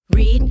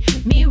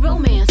Read me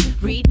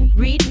romance. Read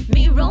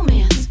me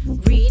romance.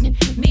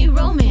 Read me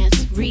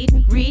romance.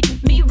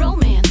 Read me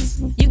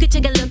romance. You could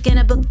take a look in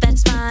a book,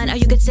 that's fine. Or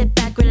you could sit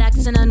back,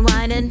 relax, and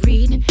unwind and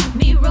read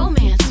me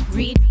romance.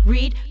 Read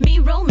me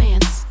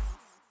romance.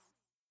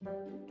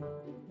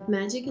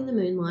 Magic in the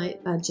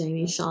Moonlight by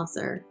Jamie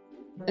Chaucer.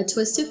 A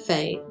twist of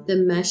fate, the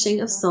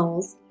meshing of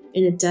souls,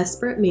 and a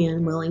desperate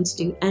man willing to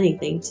do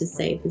anything to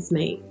save his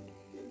mate.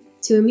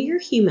 To a mere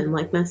human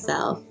like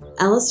myself,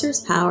 Alistair's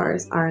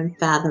powers are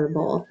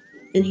unfathomable,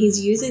 and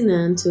he's using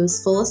them to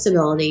his fullest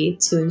ability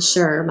to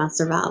ensure my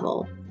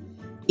survival.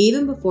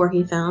 Even before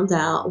he found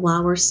out why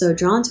we're so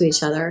drawn to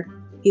each other,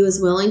 he was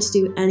willing to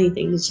do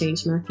anything to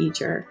change my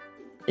future.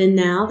 And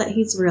now that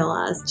he's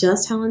realized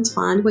just how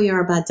entwined we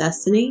are by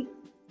destiny,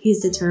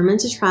 he's determined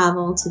to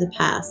travel to the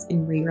past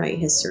and rewrite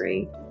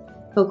history.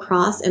 He'll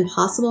cross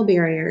impossible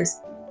barriers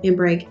and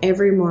break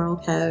every moral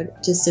code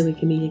just so we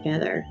can be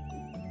together.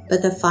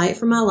 But the fight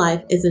for my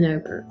life isn't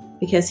over,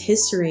 because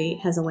history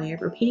has a way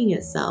of repeating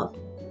itself,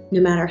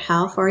 no matter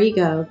how far you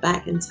go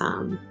back in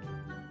time.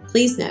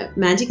 Please note,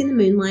 Magic in the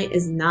Moonlight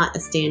is not a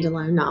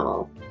standalone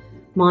novel.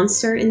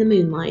 Monster in the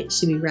Moonlight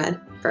should be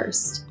read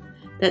first.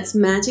 That's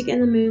Magic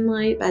in the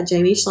Moonlight by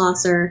Jamie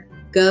Chaucer.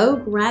 Go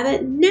grab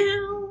it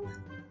now!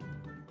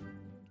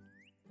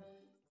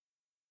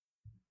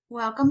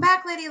 Welcome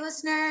back, lady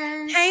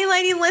listeners. Hey,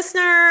 lady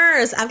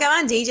listeners. I've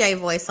got my DJ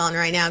voice on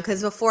right now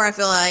because before I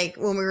feel like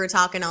when we were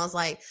talking, I was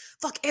like,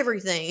 fuck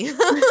everything.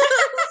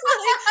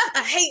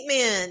 I hate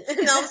men.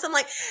 And all of a sudden I'm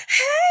like,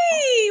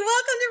 hey,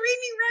 welcome to Read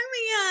Me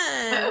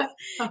Romance.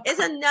 It's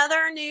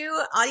another new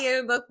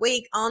audiobook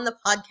week on the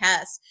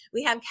podcast.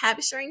 We have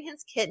Capturing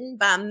His Kitten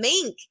by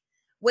Mink,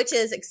 which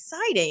is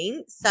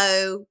exciting.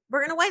 So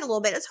we're going to wait a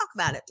little bit to talk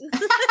about it.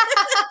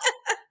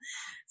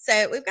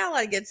 So we've got a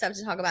lot of good stuff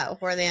to talk about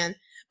before then.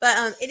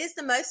 But it is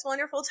the most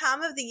wonderful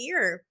time of the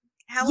year.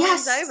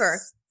 Halloween's over.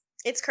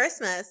 It's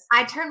Christmas.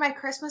 I turned my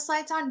Christmas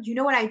lights on. You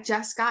know what I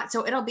just got?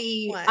 So it'll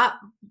be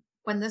up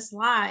when this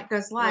live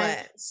goes live.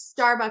 What?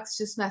 Starbucks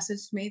just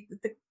messaged me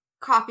that the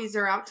coffees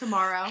are out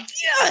tomorrow.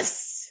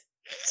 Yes.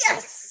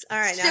 Yes. All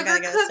right. Now Sugar I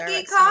gotta go to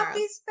cookie Starbucks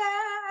coffee's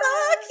back.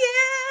 Fuck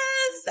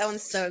yes. That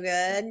one's so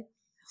good.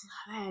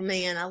 Oh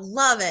man, I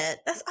love it.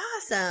 That's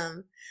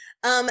awesome.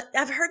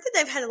 I've heard that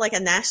they've had like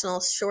a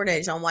national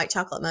shortage on white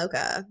chocolate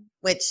mocha,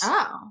 which,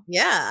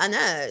 yeah, I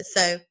know.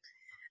 So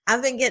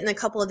I've been getting a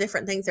couple of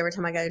different things every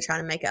time I go to try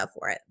to make up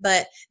for it.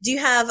 But do you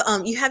have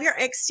your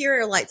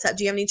exterior lights up?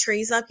 Do you have any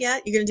trees up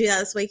yet? You're going to do that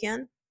this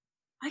weekend?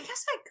 I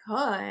guess I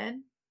could.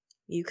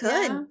 You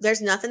could. Yeah.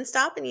 There's nothing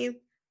stopping you.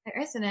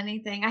 There isn't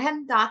anything. I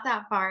hadn't thought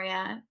that far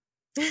yet.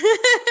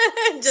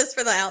 Just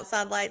for the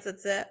outside lights,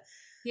 that's it.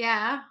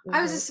 Yeah. Mm-hmm.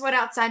 I was just went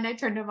outside and I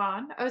turned them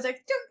on. I was like,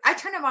 dude, I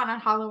turned them on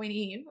Halloween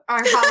Eve or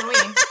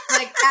Halloween,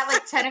 like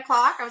at 10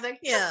 o'clock. I was like,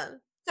 yeah,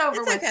 it's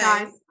over with,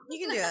 guys. You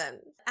can do it.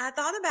 I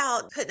thought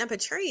about putting up a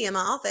tree in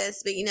my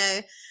office, but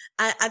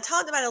I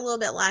talked about it a little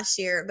bit last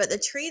year, but the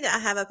tree that I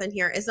have up in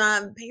here is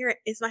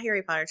it's my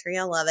Harry Potter tree.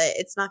 I love it.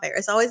 It's my favorite.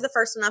 It's always the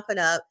first one I put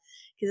up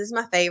because it's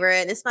my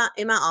favorite and it's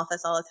in my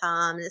office all the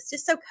time. And it's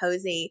just so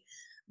cozy.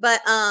 But,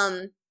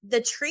 the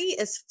tree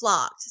is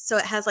flocked, so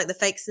it has like the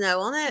fake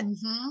snow on it.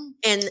 Mm-hmm.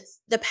 And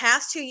the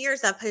past 2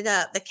 years I put it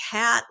up, the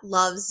cat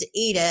loves to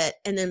eat it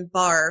and then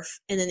barf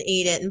and then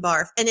eat it and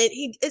barf. And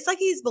it's like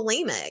he's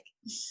bulimic.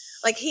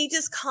 Like he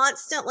just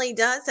constantly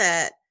does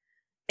it.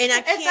 And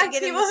I can't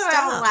get him to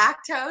stop.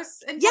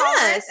 Lactose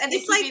intolerance and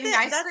it's like eating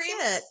ice cream.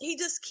 That's it. He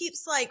just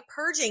keeps like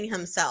purging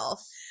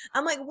himself.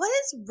 I'm like, what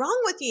is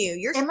wrong with you?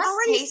 You're it must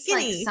already taste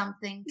skinny. Like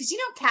something. Because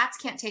cats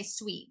can't taste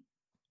sweet.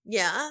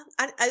 Yeah,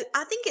 I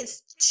think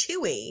it's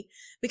chewy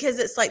because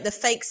it's like the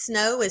fake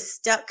snow is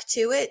stuck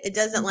to it. It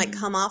doesn't like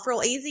come off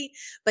real easy,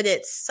 but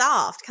it's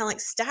soft, kind of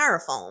like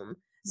styrofoam.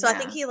 So I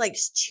think he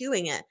likes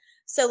chewing it.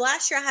 So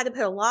last year I had to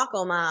put a lock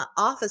on my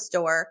office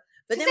door,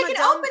 but then they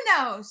can open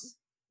those.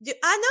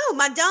 I know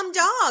my dumb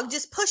dog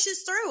just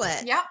pushes through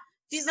it. Yep.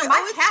 She's like,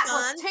 my cat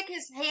will take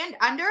his hand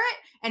under it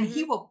and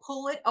he will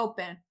pull it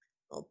open.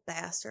 Little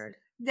bastard.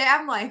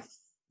 I'm like.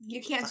 You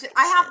can't.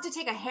 I have to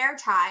take a hair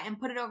tie and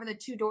put it over the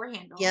 2 door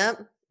handles. Yep.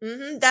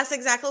 Mm-hmm. That's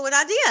exactly what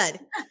I did.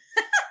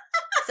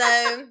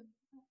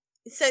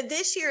 So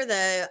this year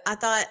though, I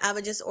thought I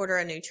would just order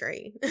a new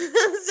tree,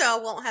 so I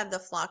won't have the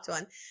flocked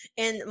one.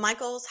 And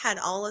Michael's had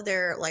all of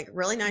their like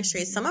really nice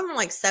trees. Some of them are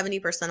like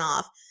 70%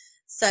 off.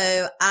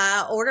 So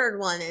I ordered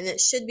one, and it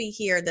should be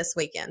here this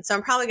weekend. So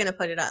I'm probably going to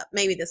put it up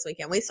maybe this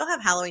weekend. We still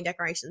have Halloween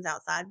decorations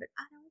outside, but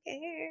I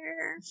don't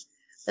care.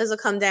 Those will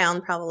come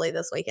down probably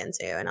this weekend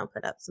too, and I'll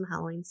put up some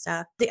Halloween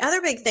stuff. The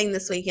other big thing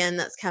this weekend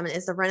that's coming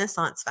is the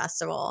Renaissance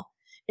Festival.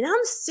 And I'm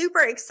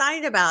super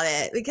excited about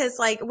it because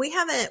like we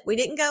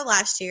didn't go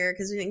last year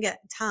because we didn't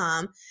get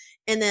time.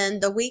 And then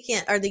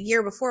the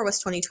year before was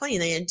 2020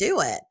 and they didn't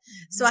do it.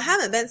 Mm-hmm. So I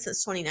haven't been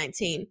since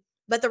 2019.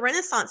 But the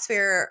Renaissance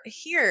Fair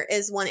here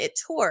is when it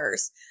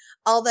tours.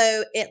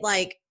 Although it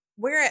like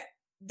where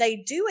they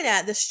do it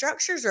at, the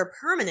structures are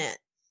permanent.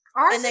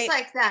 Ours is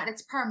like that.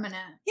 It's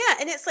permanent. Yeah,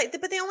 and it's like,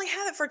 but they only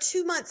have it for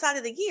 2 months out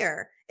of the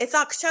year. It's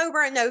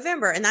October and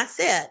November, and that's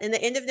it. And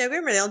the end of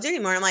November, they don't do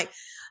anymore. I'm like,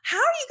 how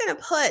are you going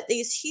to put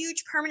these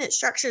huge permanent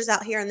structures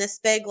out here in this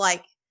big,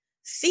 like,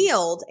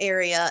 field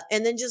area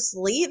and then just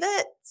leave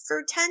it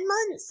for 10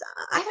 months?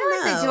 I feel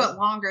like they do it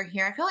longer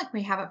here. I feel like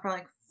we have it for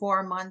like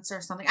 4 months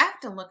or something. I have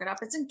to look it up.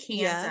 It's in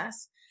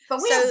Kansas. Yeah.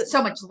 But we have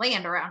so much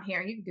land around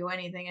here. You can do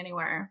anything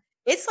anywhere.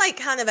 It's like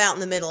kind of out in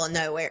the middle of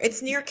nowhere.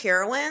 It's near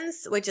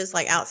Carowinds, which is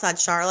like outside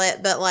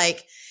Charlotte, but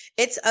like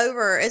it's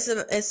over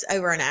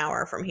an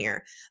hour from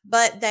here.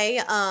 But they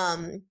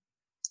have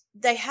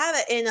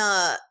it in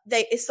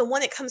it's the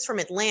one that comes from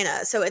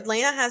Atlanta. So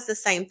Atlanta has the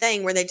same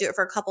thing where they do it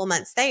for a couple of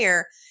months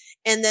there.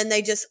 And then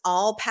they just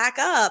all pack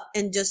up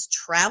and just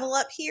travel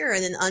up here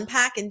and then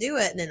unpack and do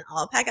it and then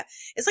all pack up.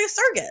 It's like a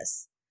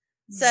circus.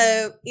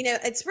 So,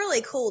 it's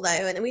really cool though.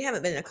 And we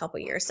haven't been in a couple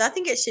years. So I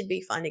think it should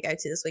be fun to go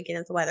to this weekend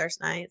if the weather's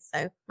nice.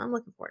 So I'm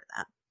looking forward to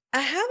that.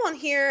 I have on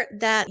here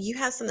that you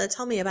have something to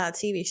tell me about a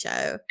TV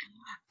show.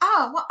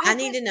 Oh, well, I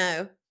need to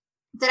know.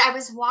 That I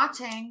was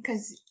watching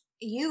because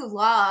you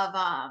love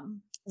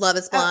Love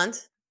is Blind?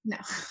 No.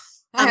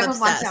 I haven't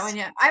watched that one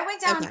yet. I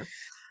went down. Okay.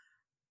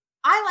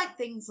 I like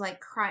things like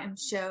crime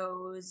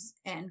shows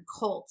and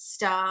cult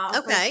stuff.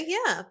 Okay,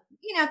 yeah.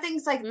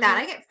 Things like that.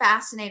 I get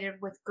fascinated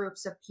with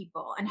groups of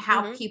people and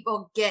how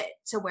people get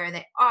to where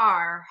they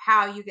are,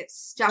 how you get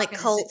stuck like in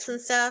cults and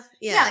stuff.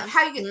 Yeah. Yeah, like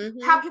how you get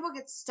how people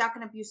get stuck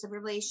in an abusive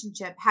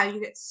relationship, how you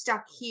get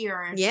stuck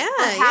here, and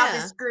how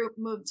this group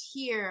moved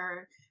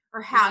here,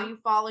 or how you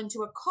fall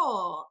into a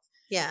cult.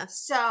 Yeah.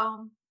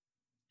 So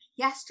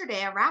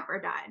yesterday a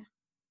rapper died.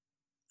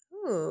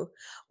 Ooh.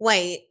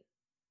 Wait.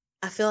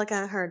 I feel like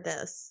I heard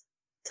this.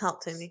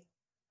 Talk to me.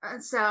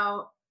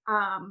 So,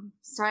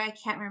 sorry, I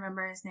can't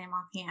remember his name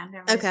offhand.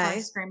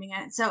 Everybody's screaming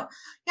at it. So,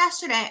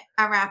 yesterday,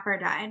 a rapper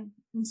died.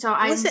 And so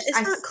it's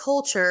not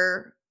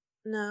Culture.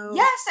 No.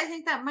 Yes, I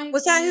think that might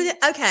Was that who?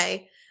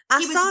 Okay.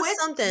 I saw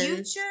something.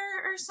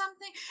 Future or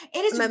something. It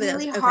is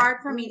really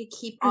hard for me to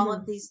keep all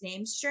of these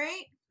names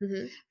straight.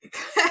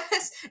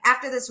 Because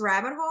after this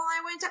rabbit hole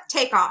I went up,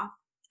 Takeoff.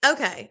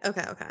 Okay.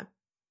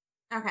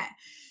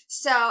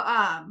 So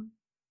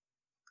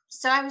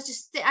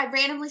I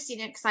randomly seen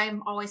it because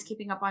I'm always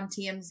keeping up on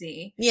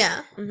TMZ.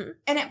 Yeah. And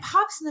it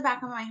pops in the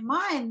back of my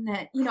mind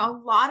that, a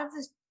lot of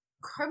the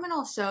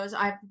criminal shows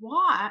I've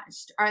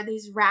watched are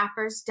these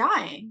rappers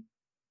dying.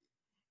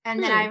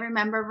 And then I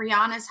remember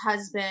Rihanna's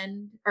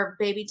husband or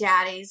baby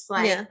daddy's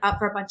up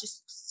for a bunch of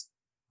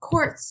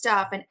court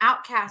stuff, and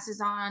Outkast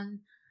is on.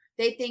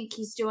 They think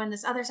he's doing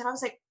this other stuff. I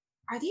was like,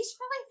 are these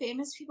really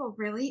famous people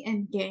really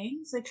in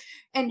gangs? Like,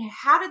 and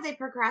how did they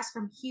progress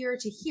from here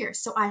to here?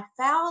 So I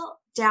fell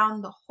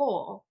down the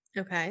hole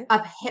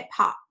of hip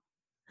hop.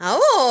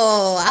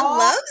 Oh, I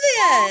love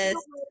this.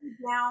 All the way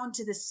down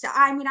to the side.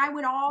 I mean, I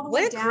went all the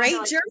way down. What a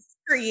great journey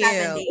for you.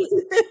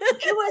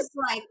 It was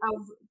like a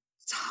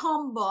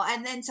tumble.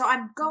 And then so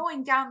I'm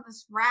going down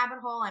this rabbit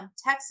hole. I'm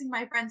texting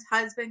my friend's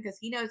husband because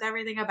he knows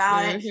everything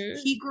about it.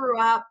 He grew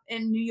up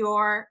in New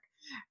York.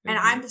 And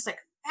I'm just like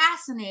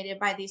fascinated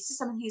by these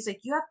systems. And he's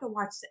like, you have to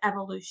watch the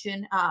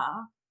evolution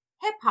of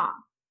hip hop.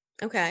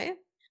 Okay.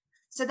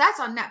 So that's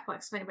on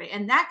Netflix for anybody.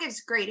 And that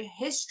gives great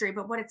history.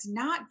 But what it's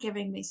not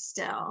giving me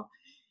still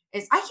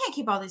is I can't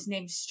keep all these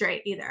names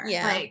straight either.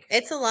 Yeah. Like,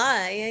 it's a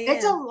lot. Yeah.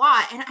 It's a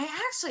lot. And I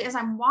actually, as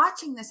I'm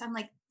watching this, I'm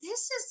like,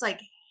 this is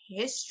like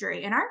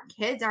history. And our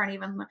kids aren't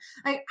even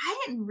like,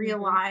 I didn't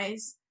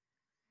realize.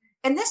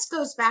 And this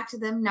goes back to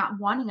them not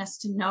wanting us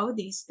to know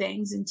these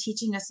things and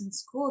teaching us in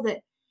school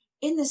that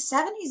in the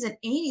 70s and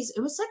 80s,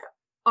 it was like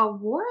a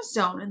war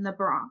zone in the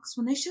Bronx.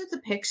 When they showed the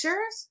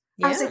pictures,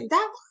 I was like,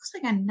 that looks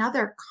like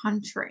another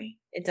country.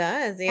 It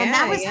does, yeah. And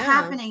that was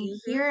happening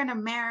here in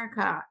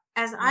America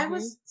as I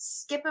was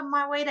skipping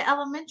my way to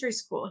elementary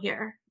school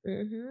here.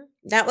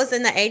 That was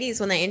in the 80s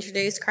when they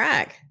introduced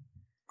crack.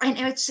 And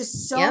it's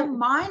just so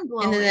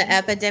mind-blowing. And then the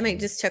epidemic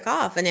just took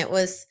off. And it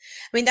was,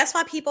 I mean, that's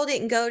why people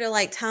didn't go to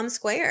like Times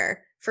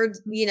Square for,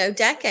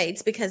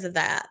 decades because of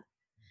that.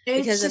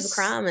 Because of the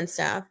crime and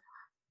stuff.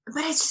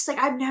 But it's just like,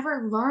 I've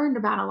never learned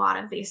about a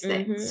lot of these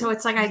things. So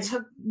it's like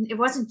it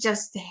wasn't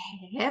just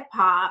hip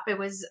hop. It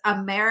was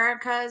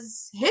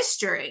America's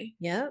history.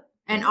 Yep.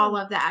 And all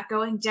of that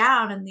going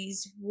down, and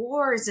these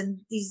wars,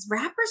 and these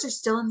rappers are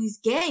still in these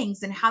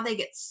gangs and how they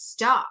get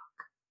stuck.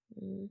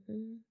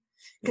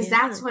 Because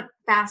that's what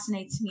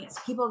fascinates me, is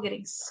people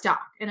getting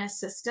stuck in a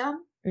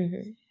system.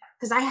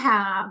 Because I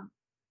have,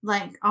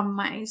 like, on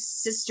my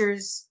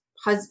sister's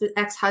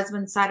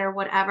ex-husband's side or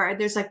whatever,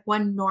 there's like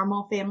one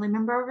normal family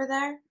member over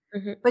there,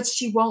 but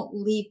she won't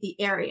leave the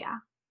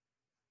area.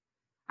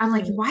 I'm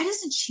like, why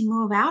doesn't she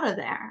move out of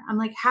there? I'm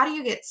like, how do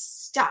you get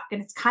stuck?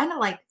 And it's kind of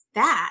like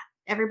that.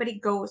 Everybody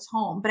goes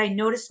home. But I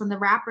noticed when the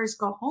rappers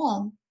go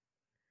home,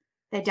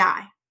 they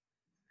die.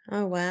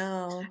 Oh,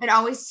 wow. It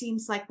always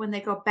seems like when they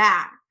go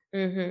back,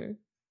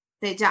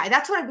 they die.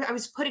 That's what I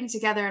was putting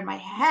together in my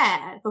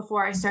head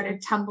before I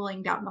started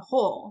tumbling down the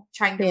hole,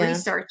 trying to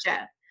research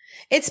it.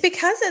 It's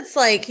because it's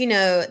like,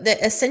 that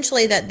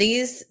essentially that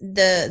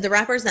the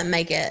rappers that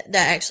make it,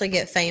 that actually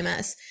get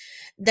famous,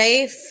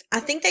 I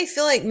think they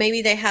feel like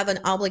maybe they have an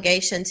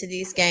obligation to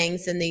these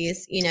gangs and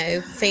these,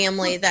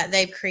 family that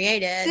they've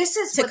created This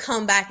is to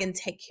come back and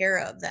take care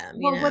of them.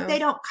 Well, what they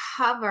don't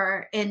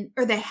cover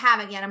or they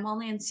haven't yet. I'm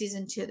only in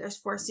season 2. There's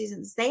 4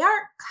 seasons. They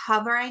aren't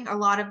covering a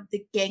lot of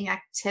the gang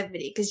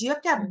activity because you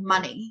have to have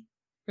money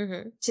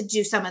to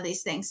do some of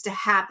these things, to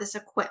have this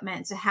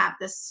equipment, to have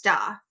this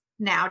stuff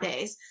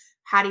nowadays.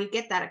 How do you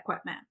get that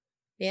equipment?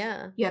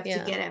 Yeah. You have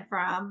to get it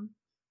from,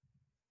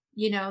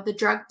 the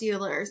drug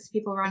dealers,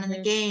 people running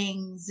the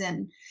gangs,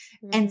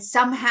 and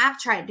some have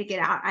tried to get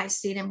out. I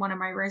see it in one of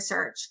my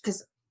research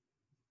because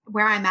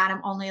where I'm at,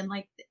 I'm only in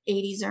like the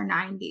 80s or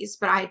 90s,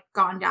 but I'd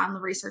gone down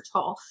the research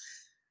hole.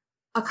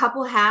 A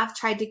couple have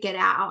tried to get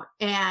out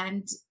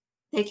and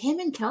they came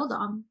and killed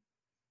them.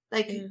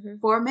 Like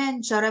 4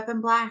 men showed up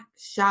in black,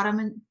 shot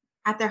them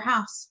at their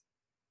house.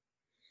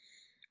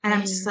 And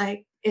I'm just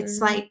like, it's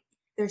like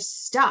they're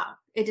stuck.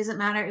 It doesn't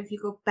matter if you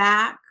go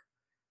back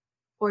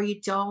or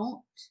you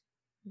don't.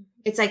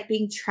 It's like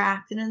being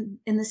trapped in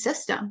the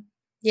system.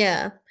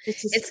 Yeah.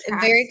 It's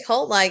very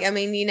cult-like. I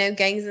mean,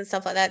 gangs and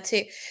stuff like that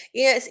too.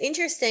 Yeah, it's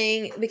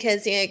interesting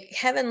because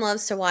Kevin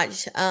loves to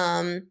watch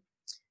the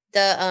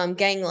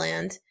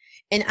Gangland,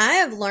 and I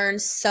have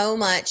learned so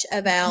much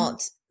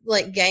about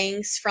like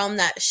gangs from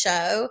that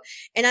show.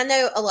 And I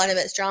know a lot of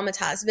it's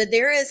dramatized, but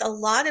there is a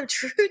lot of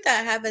truth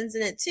that happens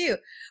in it too,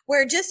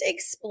 where just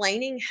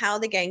explaining how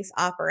the gangs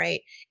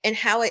operate and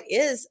how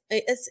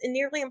it's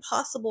nearly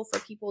impossible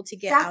for people to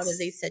get out of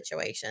these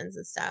situations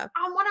and stuff.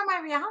 On one of my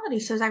reality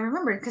shows, I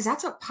remember because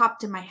that's what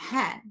popped in my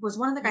head was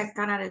one of the guys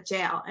got out of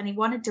jail and he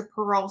wanted to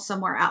parole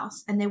somewhere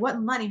else and they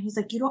wouldn't let him. He's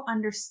like, you don't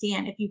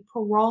understand. If you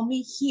parole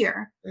me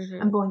here,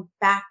 I'm going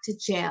back to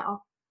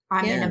jail.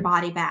 I'm in a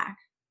body bag.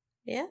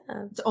 Yeah.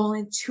 It's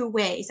only 2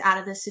 ways out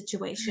of this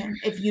situation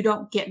if you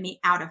don't get me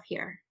out of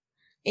here.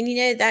 And,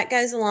 that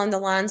goes along the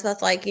lines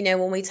with like,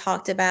 when we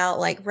talked about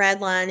like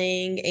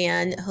redlining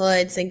and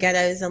hoods and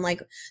ghettos and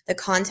like the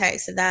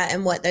context of that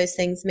and what those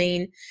things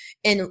mean.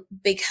 And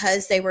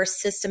because they were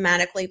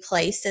systematically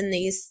placed in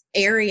these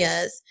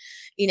areas,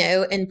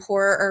 in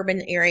poorer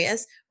urban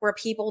areas where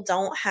people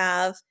don't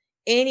have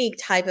any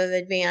type of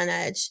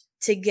advantage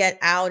to get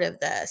out of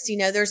this.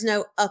 There's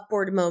no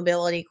upward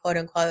mobility, quote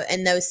unquote,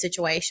 in those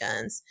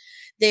situations.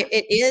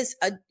 It is,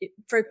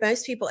 for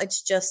most people,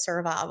 it's just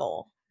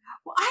survival.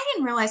 Well, I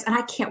didn't realize, and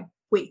I can't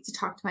wait to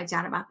talk to my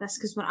dad about this,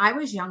 because when I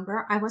was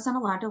younger, I wasn't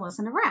allowed to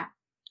listen to rap.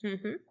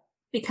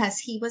 Because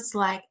he was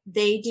like,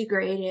 they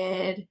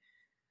degraded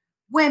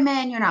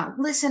women. You're not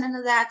listening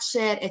to that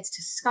shit. It's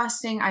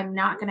disgusting. I'm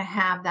not going to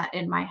have that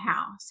in my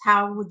house.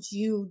 How would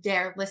you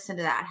dare listen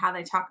to that? How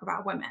they talk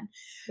about women.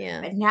 Yeah.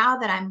 But now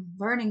that I'm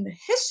learning the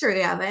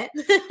history of it,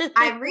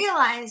 I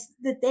realized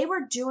that they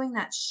were doing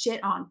that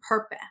shit on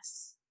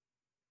purpose.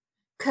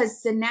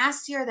 Because the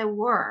nastier they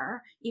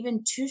were,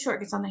 even Too Short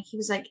gets on that. He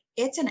was like,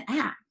 it's an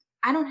act.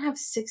 I don't have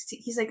 60.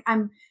 He's like,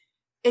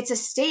 it's a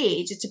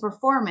stage. It's a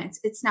performance.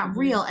 It's not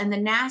real. And the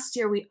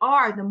nastier we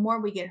are, the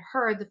more we get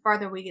heard, the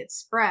farther we get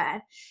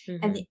spread.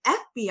 And the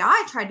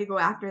FBI tried to go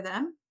after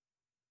them.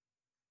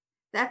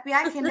 The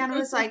FBI came down and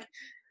was like,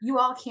 you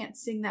all can't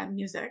sing that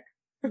music.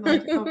 I'm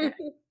like, okay.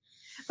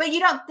 But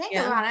you don't think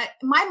about it.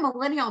 My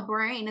millennial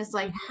brain is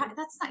like,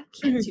 that's not,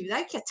 can't do that.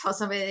 I can't tell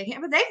somebody they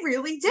can't, but they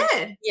really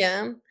did.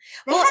 Yeah.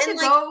 They had to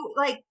go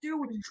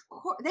through,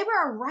 they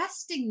were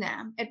arresting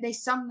them if they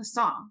sung the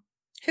song.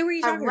 Who were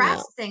you talking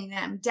arresting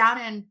them down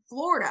in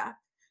Florida,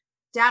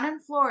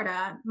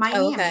 Miami,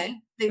 Oh, okay.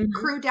 the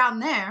crew down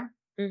there.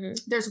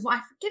 There's one,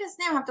 I forget his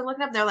name. I have to look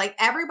it up. They're like,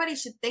 everybody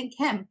should thank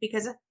him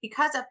because of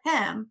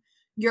him,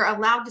 you're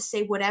allowed to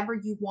say whatever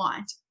you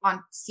want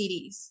on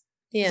CDs.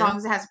 Yeah. As long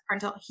as it has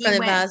parental. He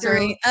went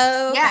through,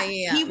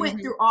 he went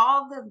through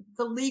all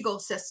the legal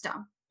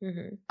system.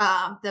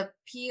 The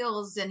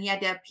appeals, and he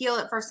had to appeal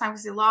it first time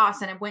because he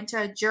lost, and it went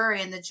to a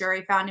jury, and the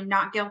jury found him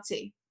not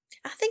guilty.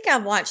 I think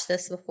I've watched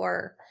this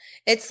before.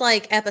 It's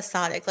like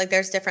episodic. Like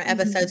there's different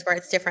episodes where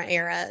it's different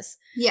eras.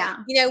 Yeah.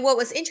 What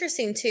was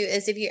interesting too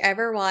is if you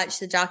ever watch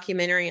the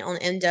documentary on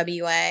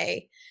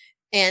NWA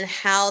and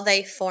how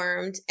they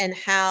formed and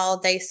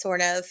how they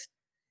sort of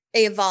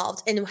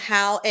evolved and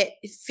how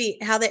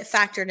that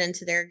factored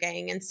into their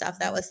gang and stuff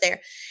that was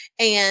there.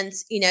 And,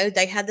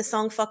 they had the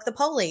song Fuck the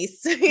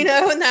Police, and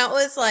that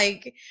was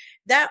like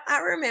that. I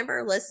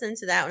remember listening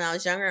to that when I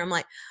was younger. I'm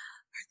like,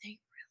 are they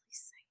really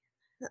saying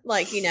that?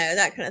 Like,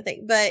 that kind of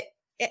thing. But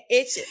it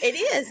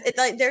is. It's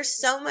like there's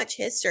so much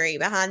history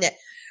behind it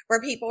where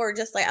people are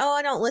just like, oh,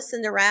 I don't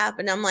listen to rap.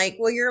 And I'm like,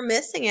 well, you're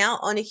missing out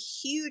on a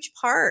huge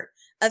part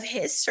of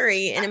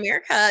history in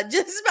America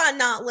just by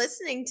not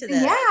listening to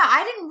this. Yeah,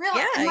 I didn't realize.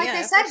 Yeah, And like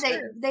yeah, they said, for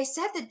sure. they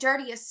said the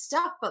dirtiest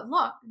stuff, but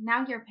look,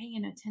 now you're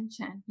paying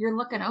attention. You're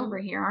looking Mhm. over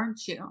here,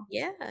 aren't you?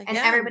 Yeah, And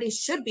yeah. everybody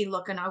should be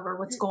looking over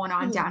what's going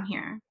on Mhm. down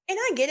here. And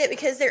I get it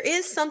because there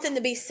is something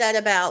to be said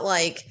about,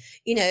 like,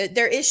 you know,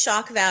 there is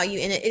shock value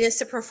in it. It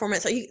is a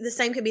performance. Like, the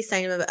same could be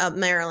said about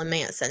Marilyn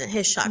Manson and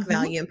his shock Mhm.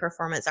 value and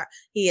performance.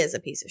 He is a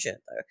piece of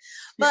shit though.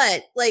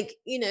 But like,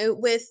 you know,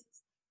 with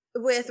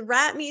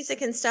rap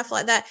music and stuff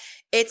like that,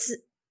 it's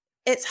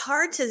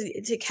hard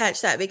to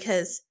catch that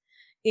because,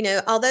 you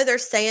know, although they're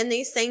saying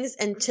these things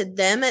and to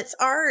them it's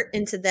art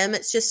and to them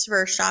it's just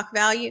for shock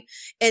value,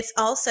 it's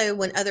also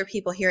when other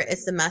people hear it,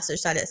 it's the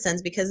message that it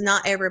sends because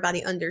not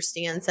everybody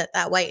understands it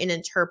that way and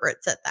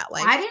interprets it that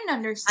way. I didn't I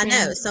understand.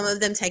 know some of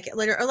them take it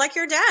literal, or like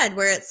your dad,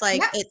 where it's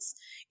like, Yeah. it's,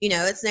 you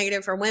know, it's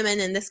negative for women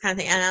and this kind of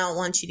thing. And I don't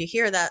want you to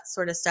hear that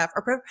sort of stuff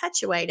or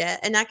perpetuate it.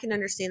 And I can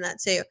understand that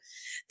too.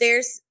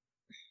 There's,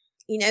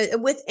 you know,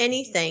 with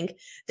anything,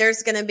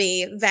 there's going to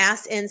be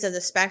vast ends of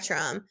the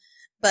spectrum,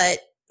 but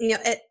you know,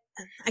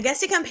 I guess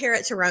to compare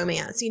it to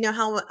romance, you know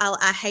how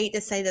I hate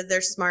to say that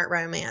there's smart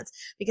romance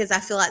because I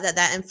feel like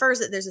that infers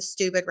that there's a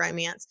stupid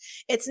romance.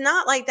 It's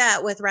not like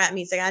that with rap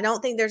music. I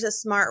don't think there's a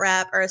smart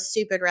rap or a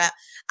stupid rap.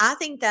 I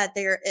think that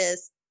there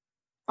is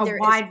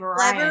wide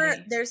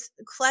variety. There's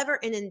clever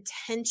and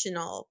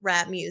intentional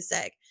rap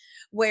music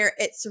where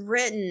it's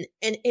written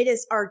and it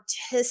is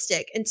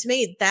artistic. And to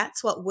me,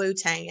 that's what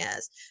Wu-Tang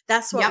is.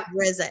 That's what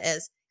RZA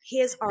is. He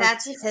is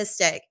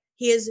artistic.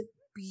 He is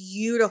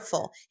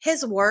beautiful.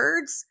 His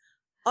words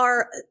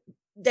are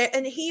there.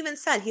 And he even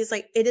said, he's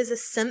like, it is a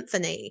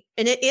symphony.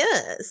 And it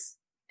is.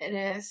 It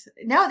is.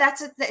 No,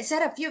 they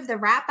said a few of the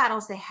rap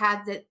battles they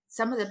had that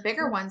some of the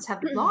bigger ones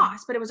had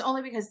lost, but it was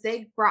only because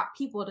they brought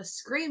people to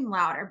scream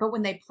louder. But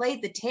when they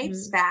played the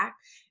tapes back,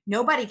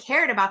 nobody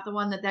cared about the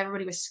one that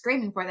everybody was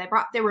screaming for.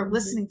 They were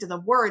listening to the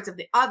words of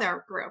the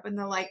other group, and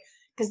they're like,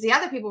 because the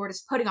other people were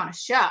just putting on a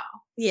show.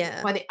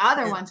 Yeah. While the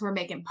other ones were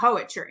making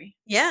poetry.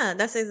 Yeah,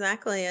 that's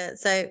exactly it.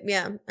 So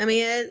yeah, I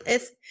mean,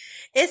 it's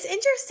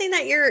interesting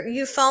that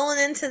you've fallen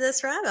into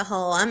this rabbit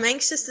hole. I'm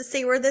anxious to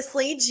see where this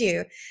leads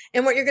you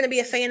and what you're going to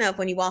be a fan of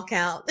when you walk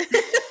out.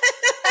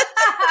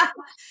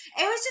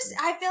 It was just,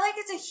 I feel like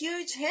it's a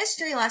huge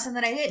history lesson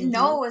that I didn't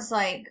know was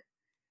like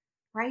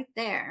right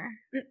there.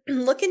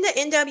 Look into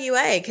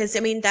NWA because I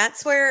mean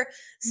that's where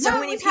so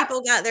many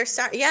people got their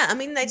start. Yeah, I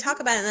mean they talk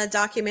about it in the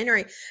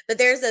documentary, but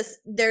there's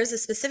a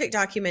specific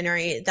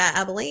documentary that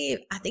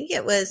I think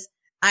it was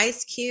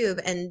Ice Cube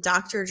and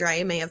Dr.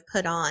 Dre may have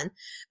put on,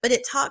 but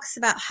it talks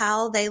about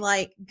how they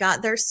like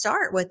got their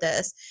start with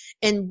this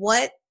and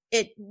what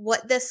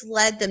this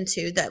led them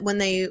to, that when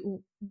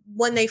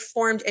they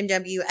formed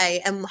NWA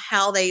and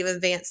how they've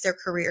advanced their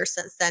career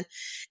since then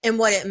and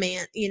what it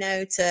meant, you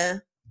know,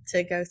 to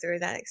go through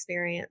that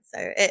experience.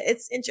 So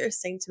it's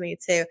interesting to me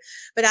too.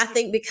 But I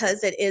think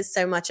because it is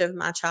so much of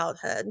my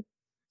childhood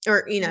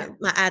or, you know,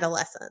 my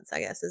adolescence,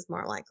 I guess is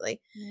more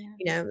likely,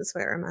 you know, that's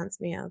what it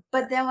reminds me of.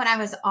 But then when I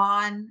was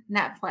on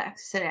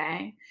Netflix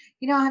today,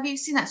 you know, have you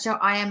seen that show,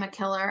 I Am a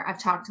Killer? I've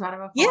talked about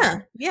it before. Yeah.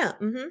 Yeah.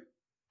 Mm-hmm.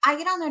 I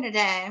get on there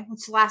today,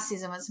 which last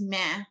season was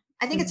meh.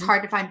 I think it's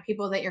hard to find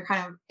people that you're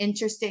kind of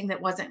interesting that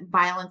wasn't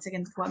violence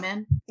against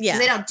women. Yeah.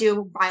 They don't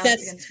do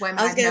violence against women.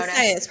 I was going to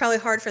say, it's probably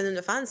hard for them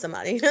to find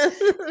somebody.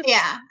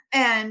 Yeah.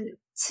 And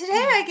today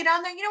I get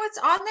on there. You know what's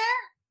on there?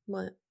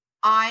 What?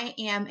 I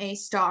Am a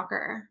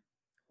Stalker.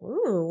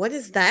 Ooh, what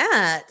is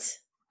that?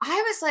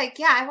 I was like,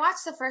 yeah, I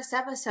watched the first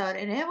episode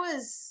and it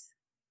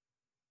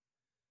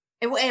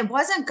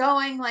wasn't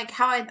going like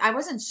how I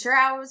wasn't sure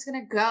how it was going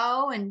to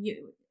go. And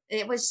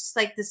it was just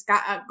like this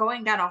guy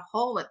going down a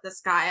hole with this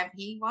guy.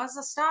 He was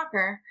a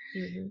stalker.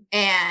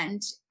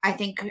 And I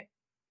think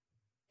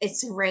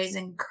it's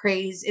raising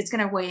craze. It's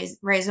going to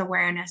raise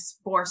awareness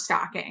for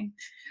stalking,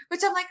 which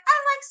I'm like, I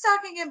like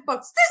stalking in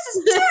books. This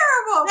is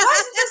terrible.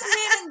 Why isn't this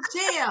man in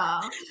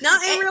jail?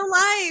 Not in real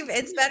life.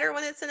 It's better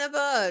when it's in a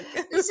book.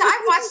 So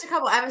I've watched a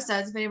couple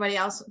episodes. If anybody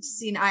else has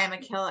seen I Am a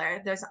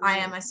Killer, there's I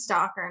Am a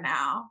Stalker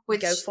now,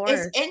 which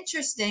is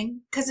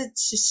interesting because it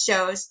just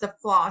shows the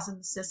flaws in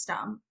the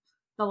system.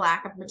 The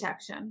lack of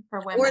protection for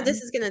women. Or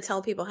this is going to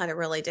tell people how to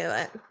really do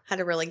it, how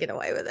to really get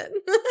away with it.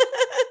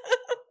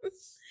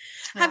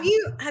 Have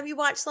you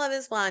watched Love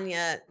Is Blind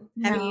yet?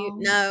 No.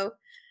 No.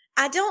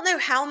 I don't know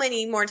how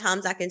many more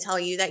times I can tell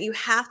you that you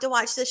have to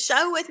watch the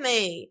show with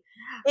me.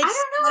 It's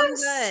I don't know.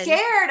 so I'm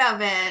scared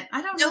of it.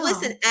 I don't know. No,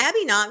 listen,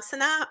 Abby Knox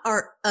and I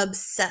are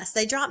obsessed.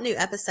 They dropped new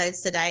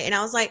episodes today, and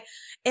I was like,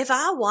 if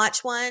I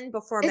watch one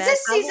before bed,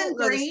 I won't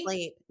go to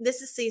sleep.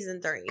 This is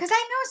season 3. Because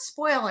I know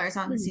spoilers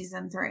on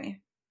season 3.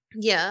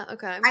 Yeah.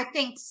 Okay. I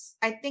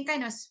think I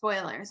know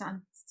spoilers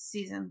on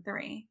season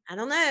 3. I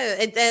don't know.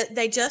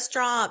 They just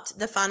dropped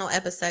the final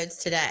episodes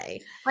today.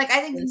 Like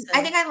I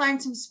think I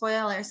learned some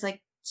spoilers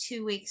like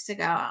 2 weeks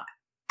ago.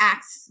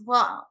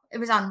 It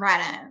was on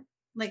Reddit.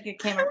 Like it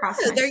came across.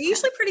 They're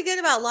usually pretty good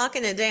about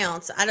locking it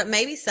down. So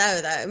maybe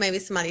so though. Maybe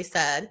somebody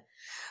said,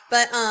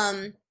 but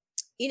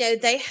you know,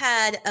 they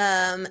had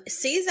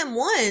season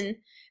 1.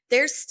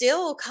 there's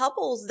still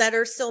couples that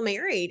are still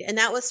married. And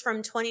that was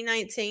from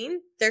 2019.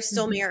 They're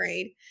still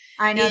married.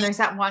 I know And- there's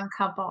that one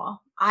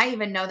couple. I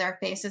even know their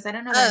faces. I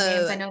don't know their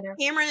names. I know their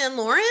Cameron and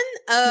Lauren.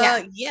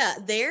 Yeah,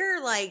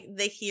 they're like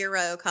the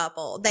hero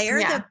couple. They are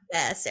the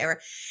best ever.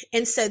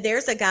 And so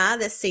there's a guy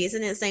this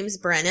season. His name's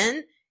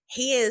Brennan.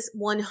 He is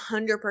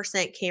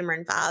 100%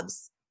 Cameron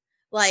vibes.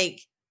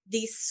 Like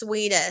the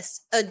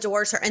sweetest,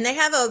 adores her. And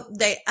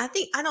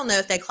I don't know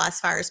if they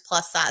classify her as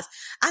plus size.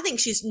 I think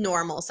she's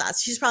normal size.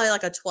 She's probably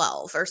like a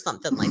 12 or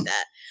something like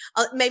that.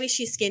 Maybe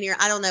she's skinnier.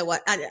 I don't know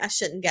what, I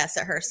shouldn't guess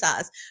at her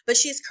size, but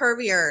she's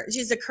curvier.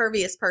 She's the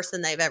curviest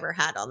person they've ever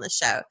had on the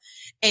show.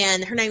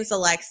 And her name's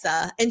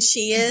Alexa, and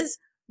she is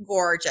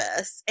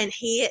gorgeous. And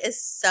he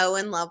is so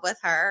in love with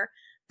her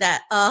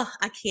that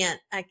I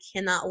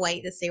cannot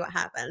wait to see what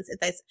happens.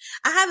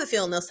 I have a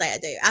feeling they'll say I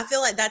do. I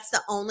feel like that's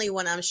the only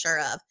one I'm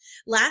sure of.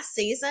 Last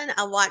season,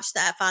 I watched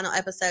that final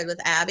episode with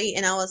Abby,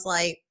 and I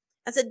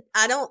said,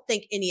 I don't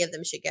think any of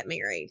them should get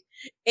married.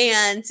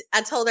 And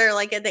I told her,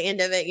 like, at the end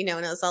of it,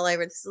 when it was all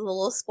over, this is a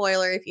little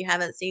spoiler. If you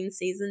haven't seen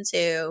season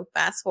 2,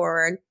 fast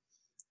forward,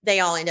 they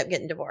all end up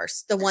getting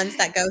divorced. The ones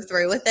that go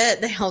through with it,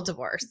 they all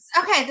divorce.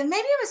 Okay, then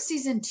maybe it was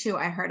season 2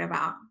 I heard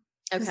about.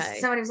 Okay.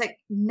 Somebody was like,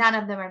 none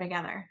of them are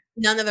together.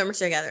 None of them are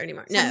together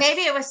anymore. So no.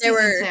 maybe it was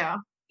season 2.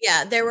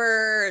 Yeah, there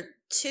were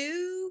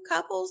 2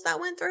 couples that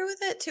went through with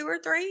it, 2 or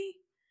 3.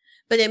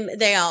 But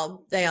they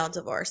all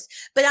divorced.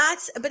 But I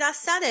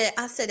said it.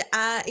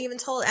 I even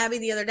told Abby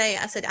the other day,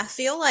 I said, I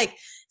feel like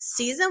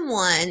season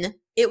 1,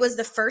 it was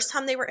the first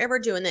time they were ever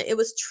doing it. It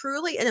was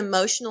truly an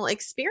emotional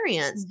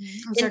experience.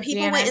 Mm-hmm. And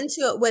people went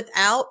into it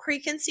without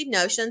preconceived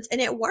notions,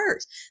 and it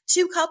worked.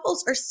 2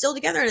 couples are still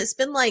together, and it's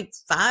been like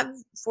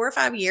 4 or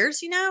 5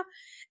 years,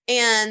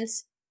 and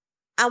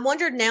I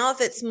wondered now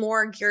if it's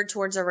more geared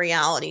towards a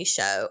reality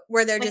show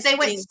where they're they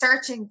went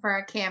searching for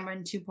a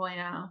Cameron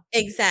 2.0.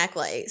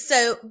 Exactly.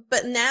 So,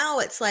 but now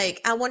it's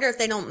like, I wonder if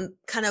they don't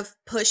kind of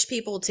push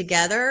people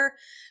together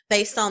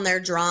based on their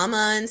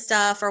drama and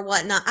stuff or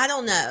whatnot. I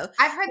don't know.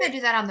 I've heard they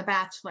do that on The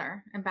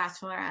Bachelor and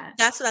Bachelorette.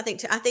 That's what I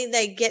think too. I think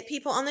they get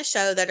people on the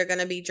show that are going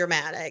to be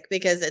dramatic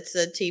because it's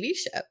a TV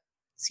show.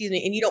 Excuse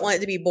me. And you don't want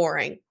it to be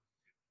boring.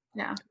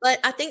 Yeah. But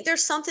I think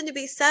there's something to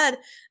be said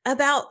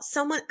about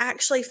someone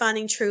actually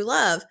finding true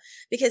love,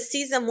 because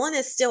season 1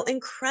 is still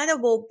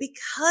incredible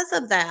because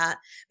of that,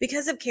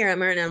 because of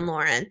Cameron and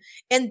Lauren.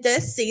 And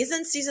this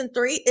season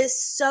 3 is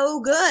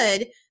so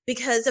good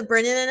because of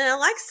Brennan and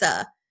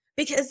Alexa,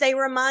 because they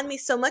remind me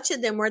so much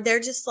of them where they're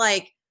just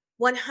like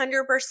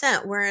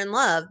 100% we're in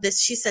love.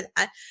 She said,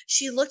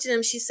 she looked at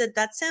him. She said,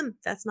 that's him.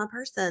 That's my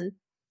person.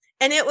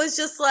 And it was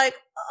just like,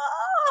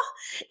 oh.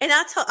 And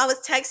I was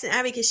texting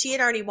Abby because she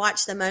had already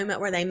watched the moment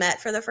where they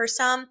met for the first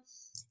time.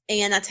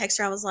 And I texted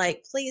her, I was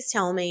like, please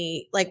tell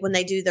me, like when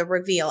they do the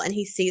reveal and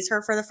he sees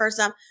her for the first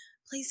time,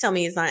 please tell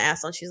me he's not an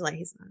asshole. And she's like,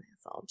 he's not an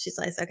asshole. She's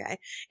like, it's okay.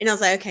 And I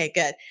was like, okay,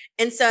 good.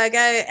 And so I go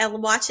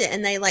and watch it,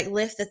 and they like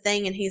lift the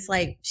thing, and he's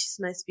like, she's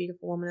the most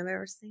beautiful woman I've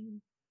ever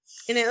seen.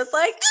 And it was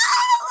like,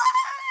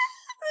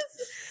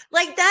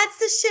 like, that's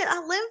the shit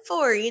I live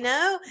for,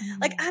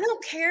 Like, I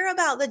don't care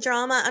about the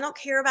drama. I don't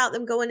care about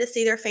them going to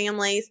see their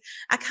families.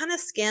 I kind of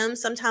skim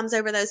sometimes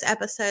over those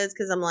episodes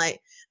because I'm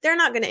like, they're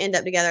not going to end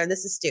up together.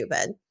 This is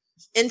stupid.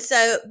 And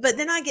so, but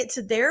then I get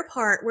to their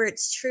part where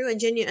it's true and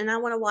genuine, and I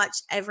want to watch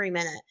every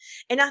minute.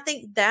 And I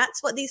think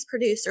that's what these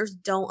producers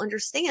don't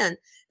understand,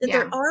 that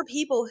there are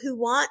people who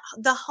want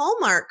the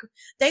Hallmark.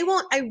 They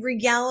want a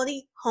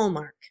reality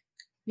Hallmark.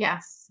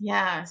 Yes.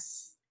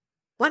 Yes.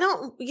 Why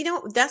don't,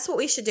 that's what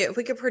we should do. If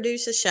we could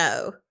produce a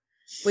show,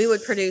 we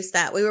would produce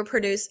that. We would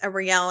produce a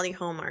reality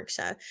Hallmark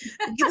show.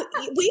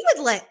 We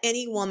would let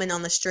any woman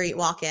on the street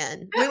walk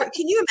in.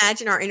 Can you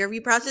imagine our interview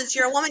process?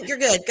 You're a woman, you're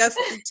good. Go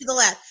to the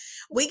left.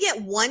 We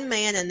get one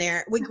man in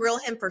there. We grill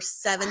him for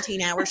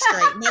 17 hours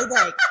straight. No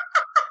break.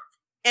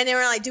 And they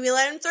were like, do we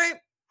let him through?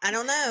 I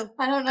don't know.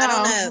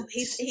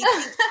 He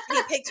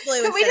picks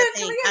blue instead of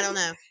pink. I don't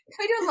know. Can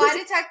we do a lie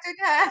detector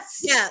test?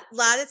 Yeah,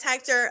 lie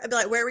detector. I'd be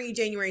like, where were you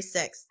January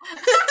 6th?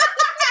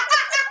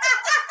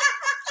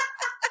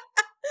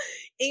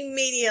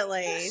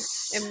 Immediately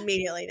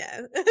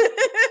no.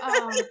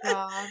 Oh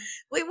God.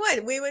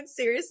 We would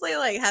seriously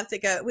have to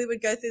go. We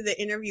would go through the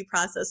interview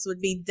process,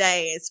 would be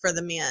days for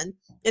the men,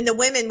 and the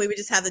women, we would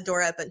just have the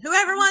door open.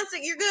 Whoever wants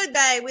it, you're good,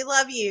 babe. We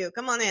love you.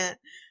 Come on in.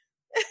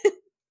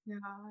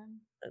 God.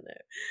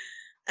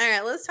 All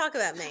right, let's talk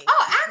about me.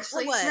 Oh,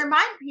 actually, to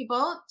remind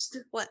people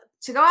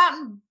to go out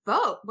and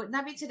vote. Wouldn't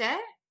that be today?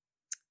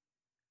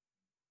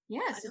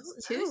 Yes,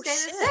 it's Tuesday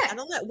the 6th. I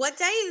don't know. What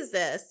day is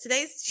this?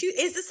 Today's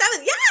is the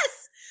 7th.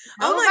 Yes.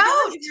 Oh my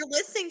God. If you're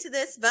listening to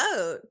this,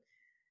 vote.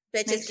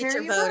 Bitches, get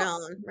your vote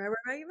on. Remember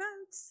your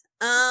votes.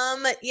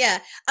 Yeah.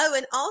 Oh,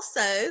 and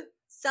also,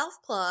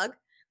 self-plug,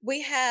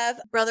 we have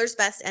Brother's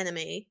Best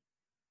Enemy.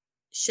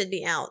 Should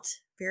be out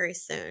very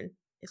soon.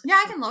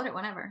 Yeah, I can load it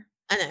whenever.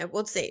 I know.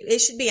 We'll see. It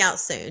should be out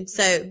soon.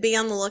 So be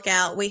on the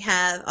lookout. We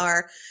have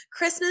our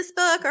Christmas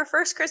book, our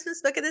first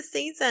Christmas book of the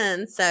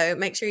season. So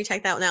make sure you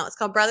check that one out. It's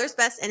called Brother's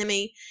Best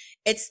Enemy.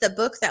 It's the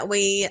book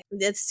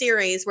the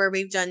series where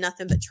we've done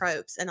nothing but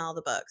tropes in all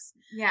the books.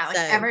 Yeah, like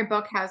every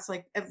book has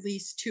like at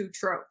least 2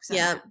 tropes.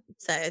 Yep.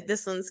 So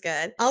this one's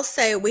good.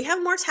 Also, we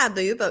have more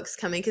taboo books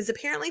coming because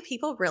apparently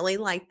people really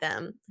like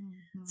them.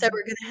 Mm-hmm. So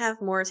we're going to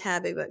have more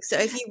taboo books. So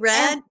if you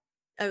read...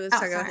 Go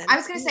ahead. I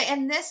was going to say,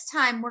 and this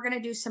time we're going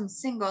to do some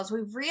singles.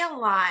 We've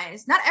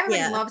realized not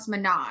everybody loves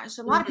Menage.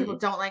 A lot of people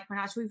don't like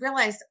Menage. We've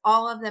realized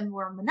all of them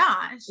were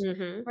Menage.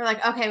 We're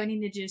like, okay, we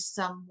need to do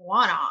some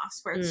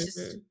one-offs where it's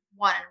just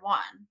one and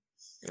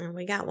one. Oh,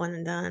 we got one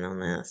and done on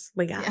this.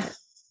 We got it.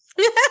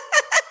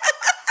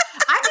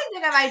 I can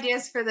think of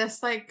ideas for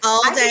this like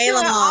all day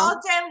long. All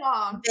day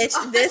long.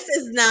 Bitch, this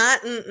is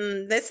not,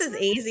 this is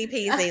easy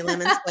peasy,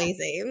 lemon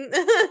squeezy.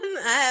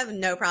 I have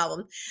no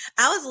problem.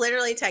 I was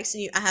literally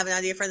texting you, I have an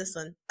idea for this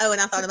one. Oh,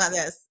 and I thought about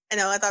this. I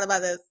know, I thought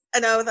about this. I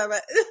know, I thought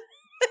about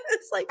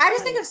it's like, I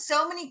just think of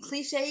so many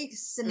cliche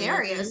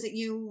scenarios that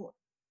you,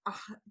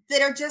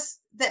 that are just,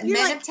 that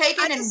men have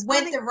taken and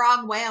went the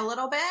wrong way a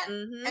little bit.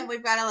 And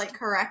we've got to like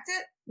correct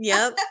it.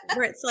 Yep.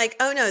 Where it's like,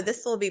 oh no,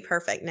 this will be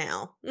perfect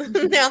now.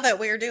 Now that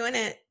we're doing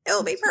it, it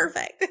will be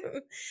perfect.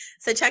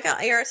 So check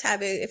out AR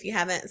Taboo if you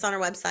haven't. It's on our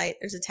website.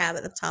 There's a tab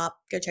at the top.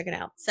 Go check it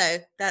out. So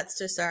that's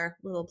just our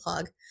little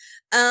plug.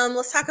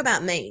 Let's talk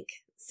about Mink.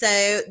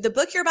 So the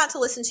book you're about to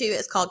listen to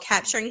is called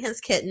Capturing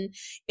His Kitten.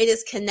 It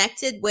is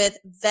connected with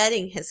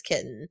Vetting His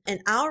Kitten.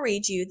 And I'll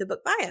read you the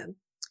book bio.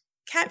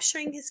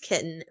 Capturing His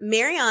Kitten.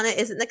 Mariana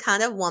isn't the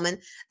kind of woman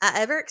I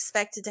ever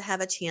expected to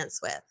have a chance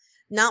with.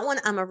 Not when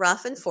I'm a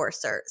rough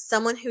enforcer,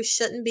 someone who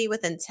shouldn't be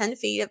within 10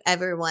 feet of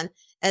everyone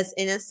as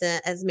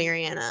innocent as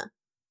Mariana.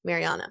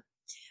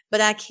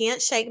 But I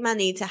can't shake my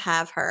need to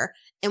have her,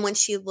 and when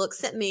she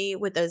looks at me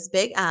with those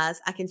big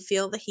eyes, I can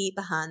feel the heat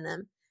behind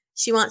them.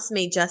 She wants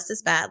me just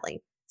as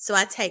badly, so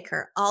I take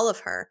her, all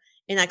of her,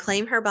 and I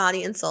claim her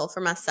body and soul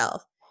for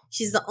myself.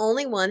 She's the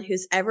only one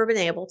who's ever been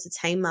able to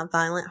tame my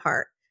violent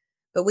heart.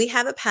 But we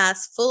have a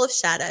past full of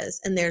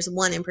shadows, and there's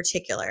one in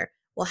particular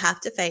we'll have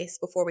to face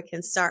before we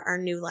can start our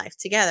new life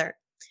together.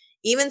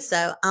 Even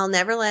so, I'll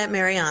never let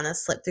Mariana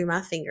slip through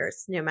my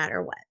fingers, no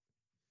matter what.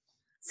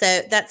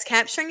 So that's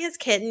Capturing His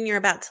Kitten you're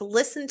about to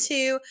listen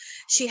to.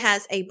 She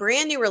has a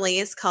brand new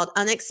release called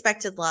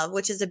Unexpected Love,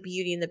 which is a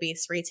Beauty and the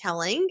Beast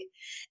retelling.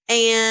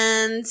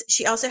 And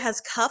she also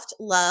has Cuffed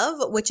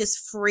Love, which is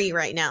free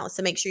right now.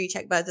 So make sure you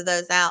check both of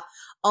those out.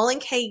 All in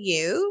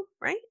KU,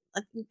 right?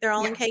 I think they're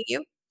all in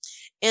KU.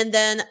 And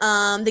then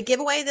the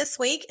giveaway this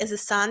week is a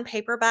signed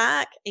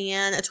paperback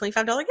and a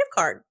 $25 gift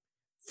card.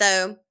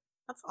 So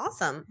that's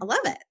awesome. I love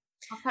it.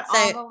 I'll put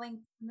all the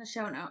links in the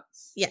show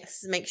notes.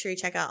 Yes. Make sure you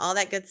check out all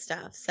that good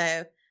stuff.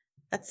 So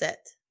that's it.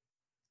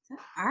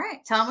 All right.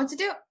 Tell them what to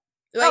do.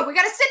 Wait, we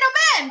got to send them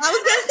in. I was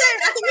going to say,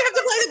 I think we have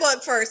to play the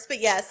book first. But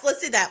yes,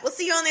 let's do that. We'll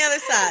see you on the other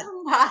side.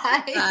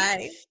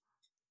 Bye.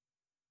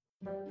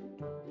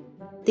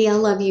 The I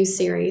Love You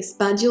series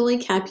by Julie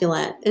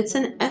Capulet. It's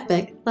an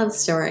epic love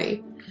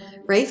story.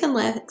 Rafe and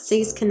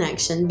Lexi's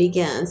connection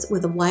begins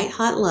with a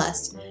white-hot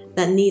lust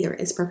that neither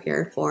is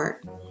prepared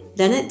for.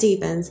 Then it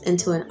deepens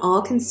into an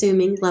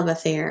all-consuming love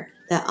affair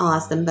that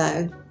awes them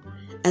both.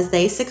 As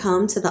they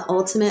succumb to the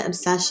ultimate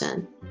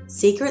obsession,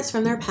 secrets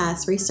from their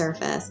past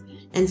resurface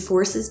and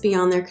forces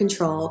beyond their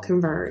control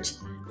converge,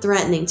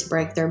 threatening to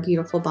break their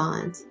beautiful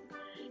bond.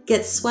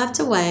 Get swept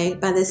away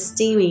by this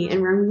steamy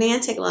and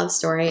romantic love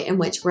story in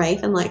which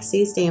Rafe and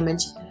Lexi's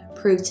damage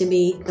prove to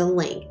be the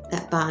link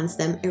that binds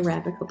them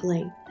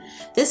irrevocably.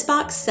 This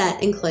box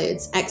set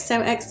includes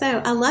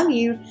XOXO I Love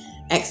You,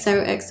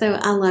 XOXO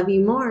I Love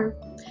You More,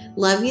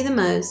 Love You the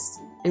Most,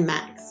 and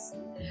Max.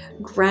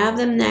 Grab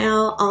them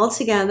now all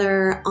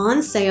together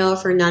on sale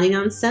for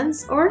 99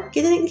 cents or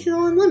get it in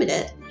Kindle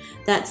Unlimited.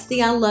 That's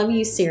the I Love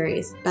You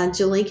series by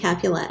Julie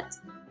Capulet.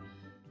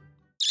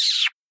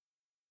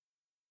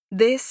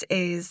 This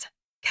is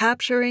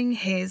Capturing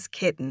His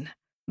Kitten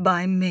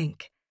by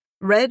Mink,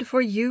 read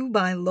for you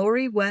by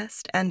Lori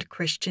West and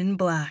Christian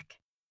Black.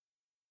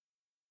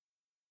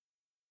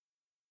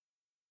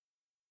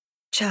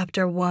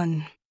 Chapter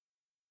 1.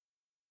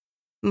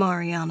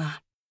 Mariana.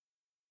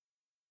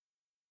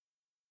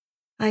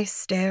 I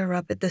stare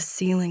up at the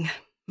ceiling,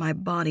 my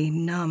body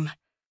numb.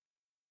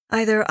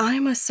 Either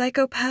I'm a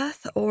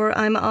psychopath or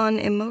I'm on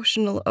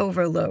emotional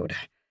overload.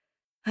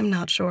 I'm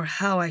not sure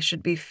how I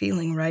should be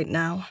feeling right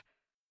now,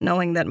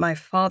 knowing that my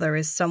father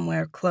is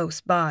somewhere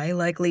close by,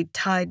 likely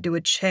tied to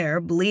a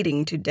chair,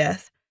 bleeding to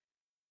death.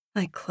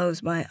 I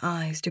close my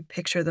eyes to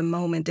picture the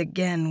moment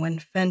again when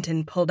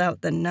Fenton pulled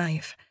out the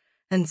knife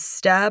and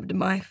stabbed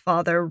my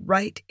father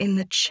right in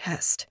the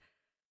chest,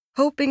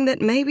 hoping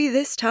that maybe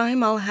this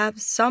time I'll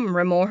have some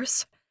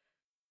remorse.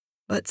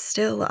 But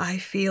still I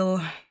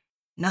feel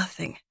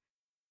nothing.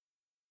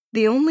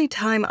 The only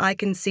time I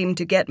can seem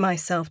to get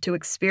myself to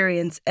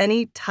experience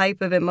any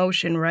type of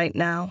emotion right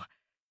now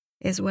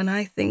is when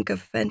I think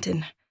of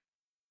Fenton.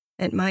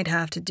 It might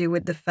have to do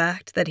with the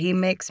fact that he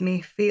makes me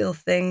feel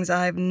things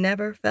I've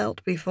never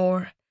felt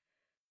before.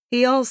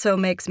 He also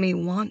makes me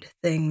want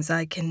things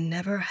I can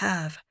never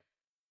have,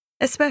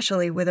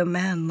 especially with a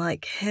man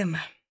like him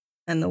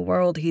and the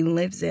world he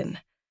lives in.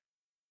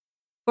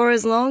 For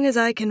as long as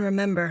I can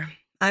remember,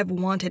 I've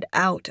wanted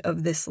out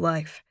of this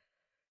life.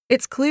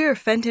 It's clear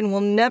Fenton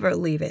will never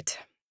leave it,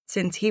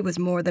 since he was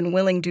more than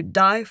willing to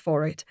die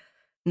for it,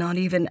 not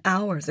even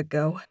hours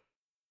ago.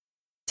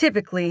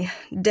 Typically,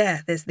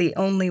 death is the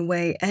only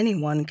way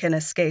anyone can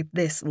escape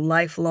this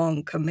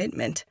lifelong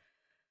commitment.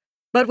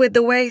 But with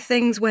the way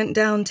things went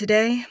down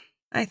today,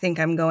 I think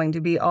I'm going to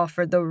be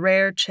offered the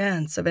rare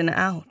chance of an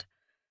out,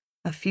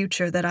 a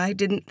future that I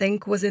didn't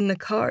think was in the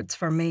cards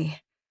for me.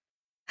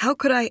 How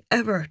could I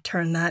ever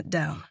turn that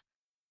down?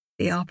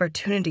 The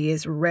opportunity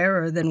is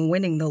rarer than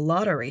winning the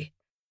lottery.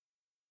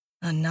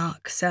 A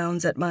knock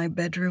sounds at my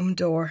bedroom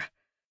door.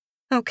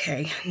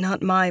 Okay,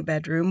 not my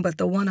bedroom, but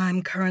the one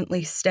I'm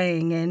currently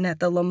staying in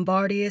at the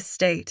Lombardi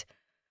estate.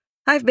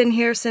 I've been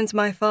here since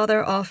my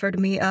father offered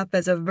me up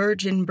as a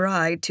virgin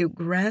bride to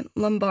Grant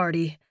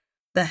Lombardi,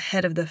 the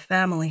head of the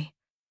family.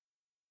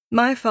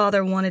 My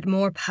father wanted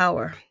more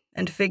power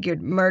and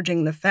figured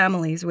merging the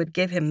families would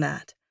give him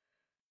that.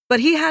 But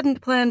he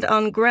hadn't planned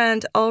on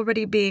Grant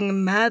already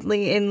being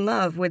madly in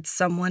love with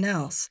someone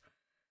else,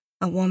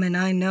 a woman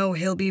I know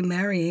he'll be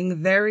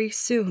marrying very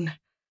soon.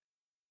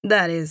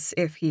 That is,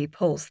 if he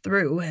pulls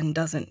through and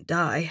doesn't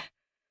die.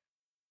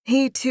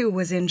 He too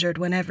was injured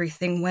when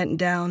everything went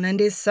down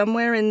and is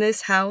somewhere in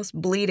this house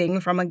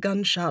bleeding from a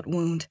gunshot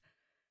wound.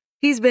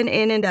 He's been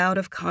in and out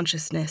of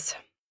consciousness,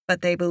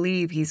 but they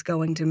believe he's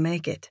going to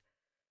make it.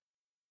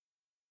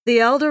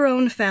 The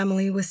Alderone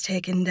family was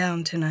taken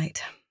down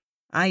tonight.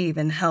 I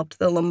even helped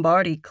the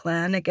Lombardi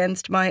clan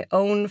against my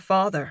own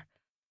father.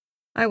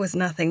 I was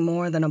nothing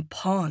more than a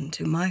pawn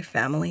to my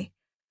family.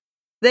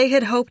 They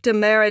had hoped a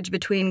marriage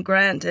between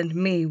Grant and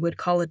me would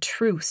call a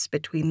truce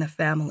between the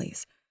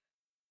families.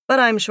 But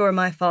I'm sure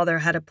my father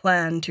had a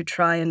plan to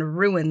try and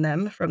ruin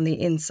them from the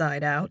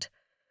inside out.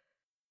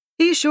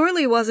 He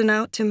surely wasn't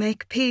out to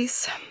make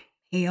peace.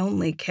 He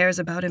only cares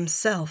about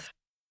himself.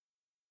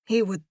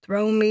 He would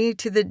throw me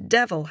to the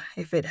devil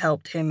if it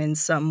helped him in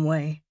some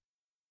way.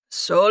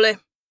 Sole,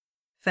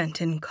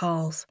 Fenton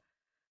calls.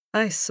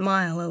 I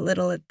smile a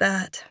little at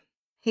that.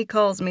 He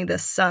calls me the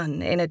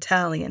sun in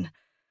Italian.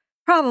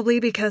 Probably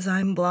because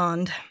I'm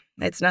blonde.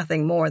 It's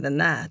nothing more than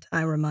that,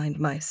 I remind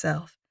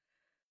myself.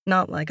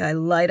 Not like I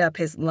light up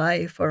his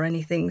life or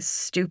anything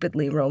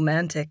stupidly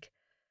romantic.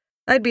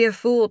 I'd be a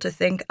fool to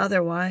think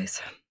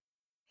otherwise.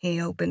 He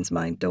opens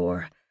my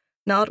door,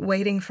 not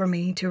waiting for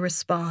me to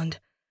respond.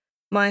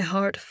 My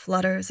heart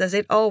flutters as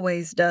it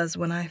always does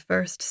when I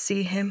first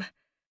see him.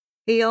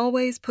 He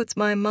always puts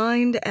my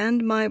mind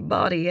and my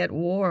body at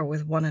war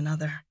with one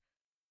another.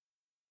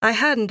 I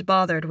hadn't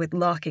bothered with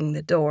locking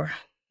the door.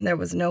 There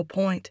was no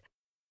point.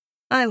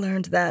 I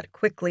learned that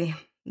quickly,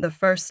 the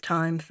first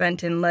time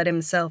Fenton let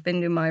himself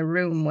into my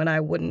room when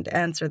I wouldn't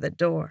answer the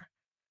door.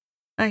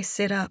 I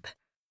sit up.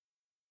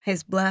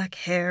 His black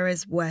hair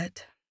is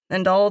wet,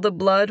 and all the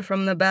blood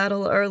from the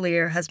battle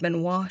earlier has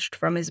been washed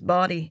from his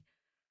body.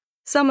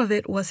 Some of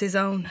it was his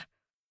own.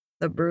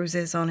 The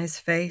bruises on his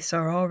face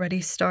are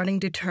already starting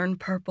to turn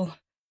purple.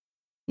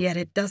 Yet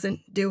it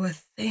doesn't do a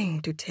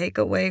thing to take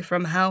away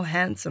from how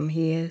handsome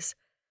he is.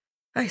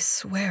 I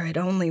swear it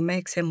only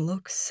makes him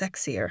look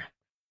sexier.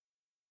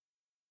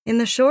 In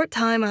the short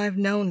time I've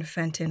known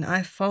Fenton,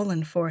 I've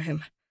fallen for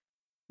him.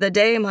 The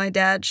day my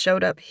dad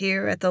showed up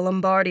here at the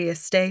Lombardi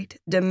estate,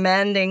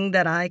 demanding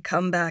that I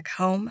come back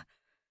home,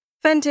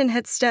 Fenton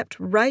had stepped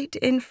right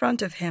in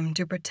front of him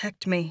to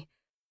protect me,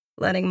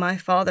 letting my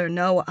father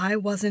know I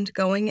wasn't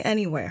going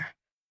anywhere.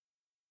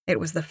 It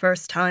was the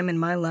first time in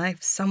my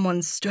life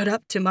someone stood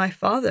up to my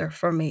father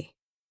for me.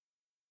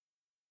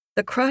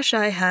 The crush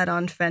I had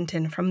on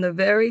Fenton from the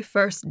very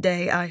first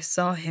day I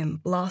saw him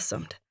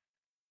blossomed.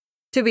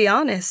 To be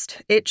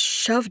honest, it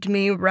shoved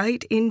me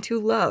right into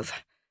love.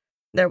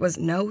 There was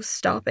no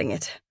stopping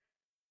it.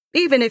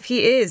 Even if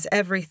he is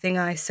everything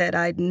I said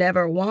I'd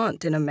never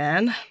want in a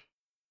man.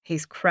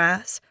 He's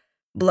crass,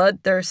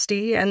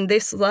 bloodthirsty, and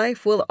this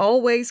life will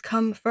always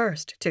come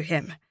first to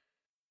him.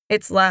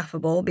 It's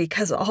laughable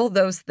because all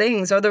those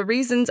things are the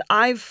reasons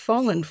I've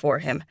fallen for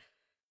him.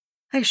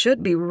 I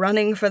should be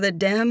running for the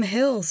damn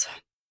hills,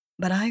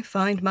 but I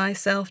find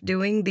myself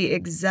doing the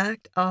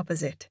exact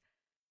opposite.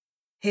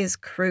 His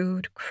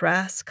crude,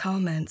 crass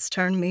comments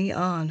turn me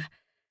on,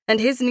 and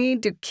his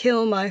need to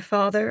kill my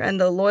father and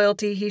the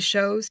loyalty he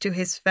shows to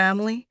his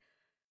family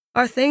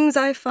are things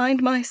I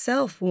find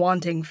myself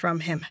wanting from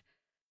him.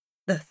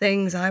 The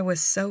things I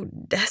was so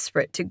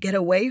desperate to get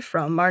away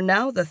from are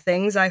now the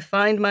things I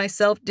find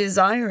myself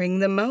desiring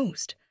the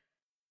most.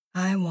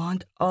 I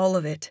want all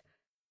of it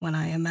when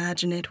I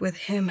imagine it with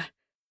him.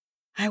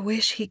 I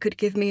wish he could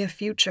give me a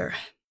future,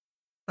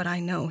 but I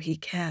know he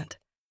can't.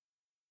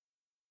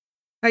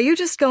 Are you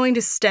just going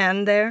to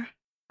stand there?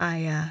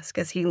 I ask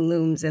as he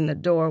looms in the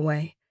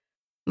doorway.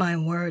 My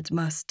words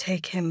must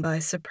take him by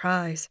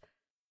surprise.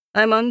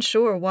 I'm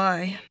unsure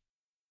why.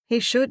 He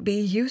should be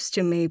used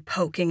to me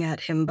poking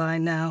at him by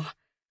now.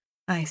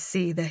 I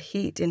see the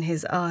heat in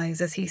his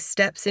eyes as he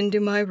steps into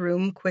my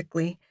room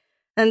quickly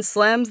and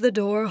slams the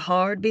door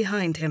hard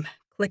behind him,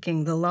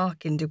 clicking the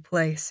lock into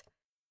place.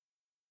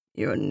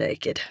 "You're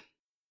naked,"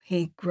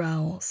 he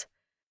growls.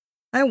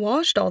 "I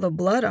washed all the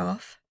blood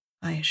off."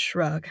 I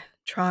shrug,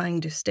 trying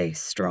to stay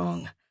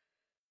strong.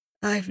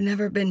 I've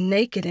never been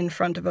naked in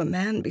front of a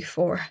man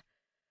before.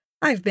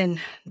 I've been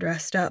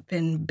dressed up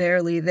in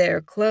barely there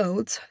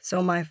clothes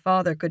so my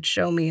father could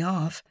show me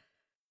off,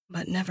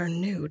 but never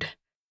nude.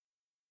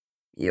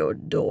 "Your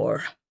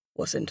door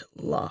wasn't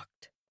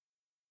locked."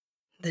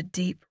 The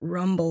deep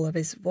rumble of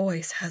his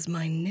voice has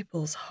my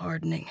nipples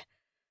hardening.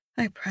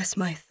 I press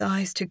my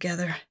thighs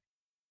together.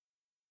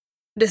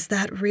 "Does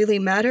that really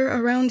matter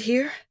around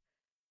here?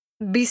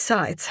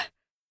 Besides,"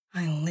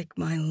 I lick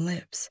my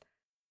lips,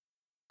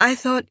 "I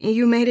thought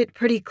you made it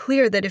pretty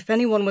clear that if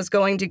anyone was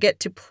going to get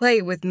to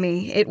play with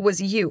me, it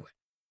was you.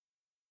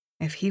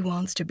 If he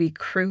wants to be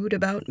crude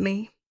about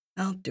me,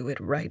 I'll do it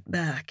right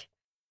back."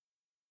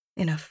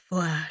 In a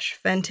flash,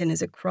 Fenton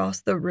is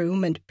across the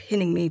room and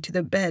pinning me to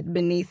the bed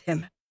beneath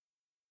him.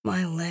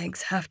 My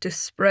legs have to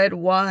spread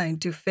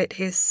wide to fit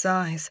his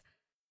size.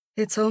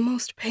 It's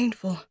almost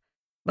painful,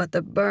 but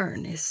the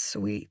burn is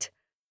sweet.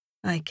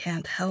 I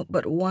can't help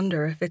but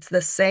wonder if it's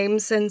the same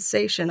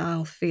sensation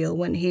I'll feel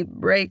when he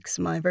breaks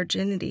my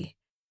virginity.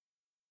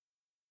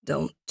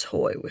 "Don't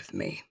toy with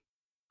me.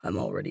 I'm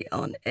already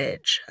on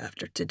edge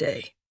after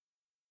today."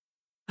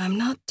 "I'm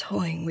not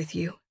toying with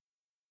you.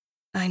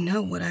 I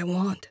know what I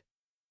want.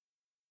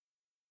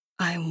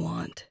 I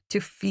want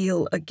to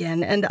feel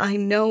again, and I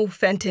know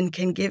Fenton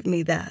can give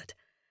me that.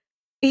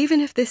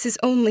 Even if this is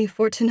only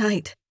for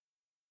tonight.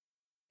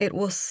 It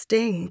will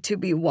sting to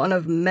be one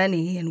of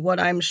many in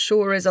what I'm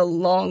sure is a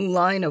long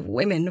line of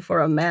women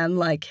for a man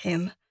like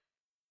him.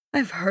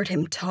 I've heard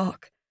him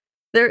talk.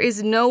 There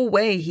is no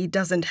way he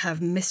doesn't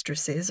have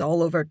mistresses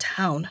all over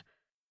town,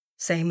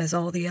 same as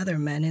all the other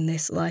men in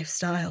this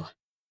lifestyle.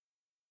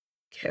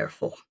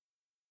 Careful.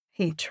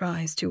 He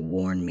tries to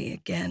warn me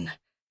again.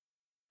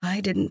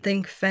 I didn't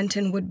think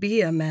Fenton would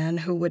be a man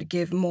who would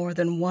give more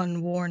than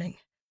one warning.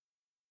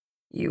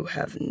 You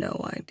have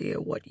no idea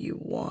what you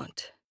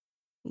want,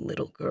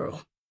 little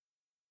girl.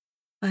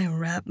 I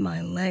wrap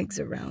my legs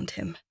around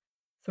him,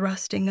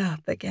 thrusting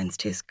up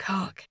against his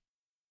cock.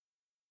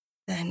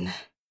 Then,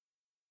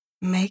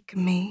 make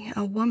me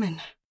a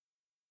woman.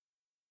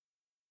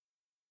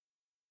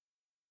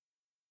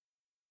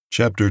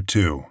 Chapter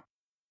 2.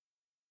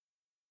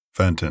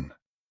 Fenton.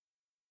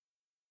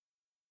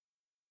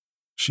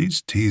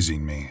 She's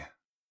teasing me.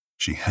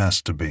 She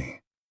has to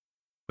be.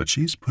 But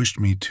she's pushed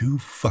me too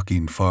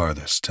fucking far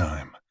this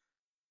time.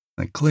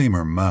 I claim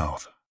her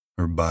mouth,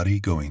 her body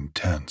going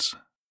tense,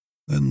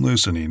 then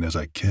loosening as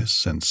I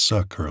kiss and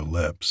suck her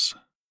lips.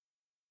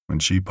 When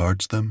she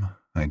parts them,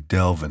 I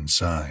delve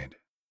inside,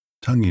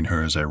 tonguing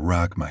her as I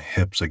rock my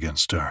hips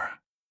against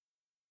her.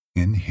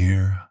 In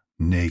here,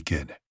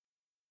 naked.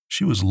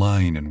 She was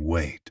lying in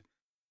wait.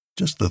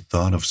 Just the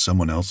thought of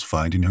someone else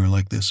finding her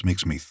like this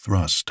makes me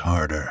thrust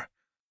harder.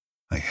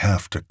 I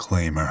have to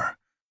claim her,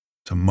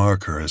 to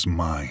mark her as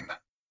mine.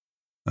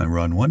 I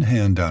run one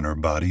hand down her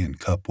body and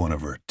cup one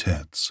of her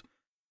tits.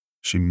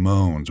 She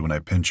moans when I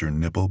pinch her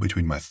nipple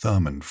between my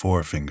thumb and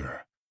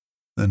forefinger,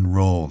 then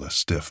roll the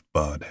stiff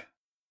bud.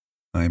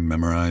 I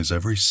memorize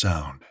every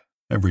sound,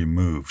 every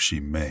move she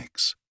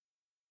makes.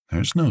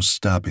 There's no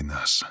stopping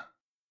this.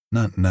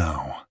 Not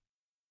now.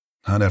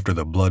 Not after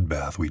the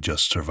bloodbath we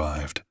just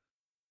survived.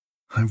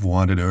 I've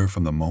wanted her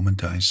from the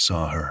moment I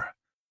saw her,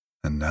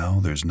 and now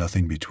there's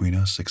nothing between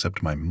us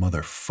except my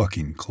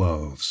motherfucking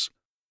clothes.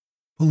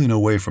 Pulling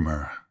away from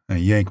her, I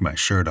yank my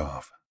shirt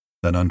off,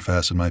 then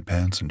unfasten my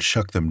pants and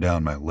shuck them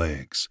down my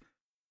legs.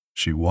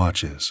 She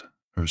watches,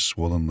 her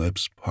swollen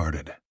lips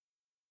parted.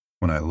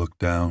 When I look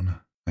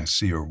down, I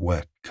see her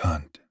wet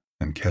cunt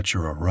and catch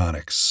her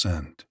erotic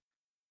scent.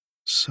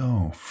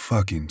 So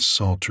fucking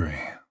sultry,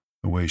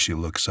 the way she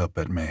looks up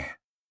at me.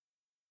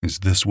 Is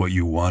this what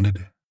you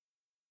wanted?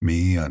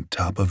 Me on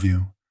top of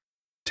you?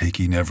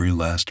 Taking every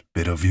last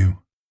bit of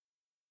you?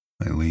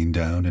 I lean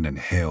down and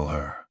inhale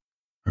her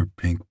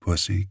pink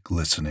pussy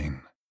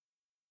glistening.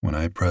 When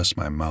I press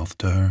my mouth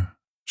to her,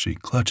 she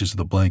clutches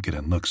the blanket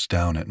and looks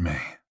down at me.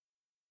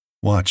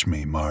 Watch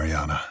me,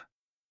 Mariana.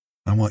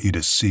 I want you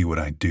to see what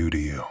I do to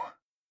you.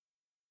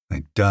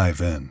 I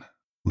dive in,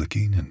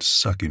 licking and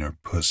sucking her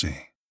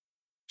pussy.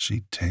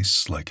 She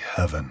tastes like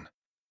heaven,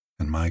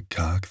 and my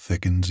cock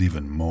thickens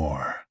even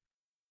more.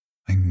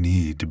 I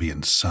need to be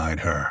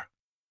inside her.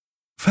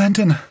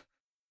 Fenton!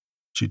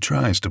 She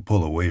tries to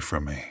pull away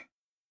from me.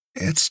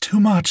 It's too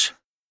much.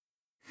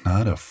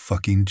 Not a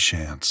fucking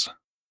chance.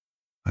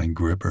 I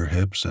grip her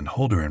hips and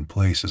hold her in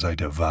place as I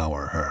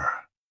devour her.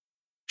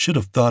 Should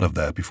have thought of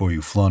that before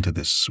you flaunted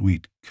this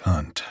sweet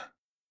cunt.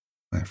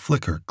 I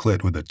flick her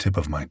clit with the tip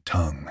of my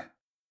tongue.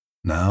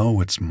 Now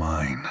it's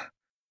mine.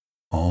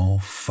 All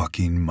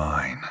fucking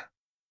mine.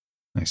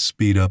 I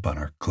speed up on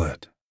her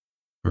clit,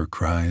 her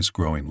cries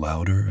growing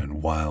louder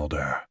and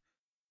wilder.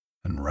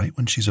 and right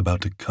when she's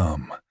about to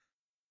come,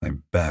 I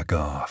back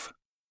off.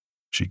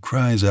 She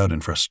cries out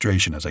in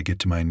frustration as I get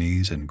to my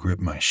knees and grip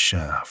my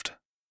shaft.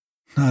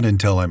 Not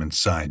until I'm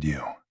inside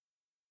you.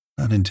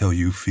 Not until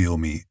you feel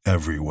me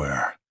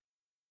everywhere.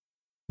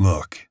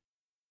 Look.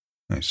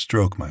 I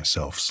stroke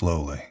myself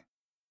slowly.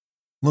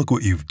 Look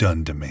what you've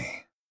done to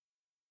me.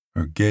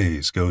 Her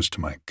gaze goes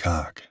to my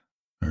cock,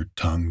 her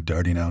tongue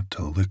darting out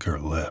to lick her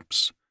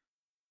lips.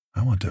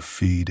 I want to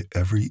feed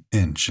every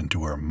inch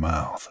into her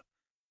mouth.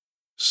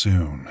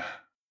 Soon.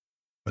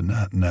 But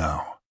not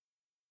now.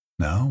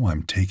 Now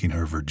I'm taking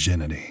her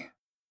virginity.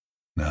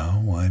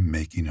 Now I'm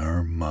making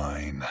her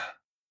mine.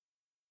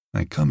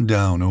 I come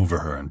down over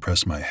her and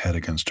press my head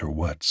against her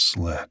wet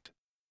slit.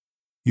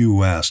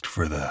 You asked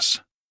for this.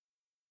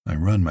 I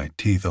run my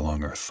teeth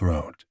along her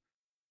throat,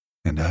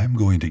 and I'm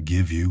going to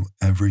give you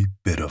every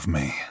bit of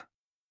me.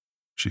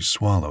 She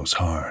swallows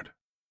hard,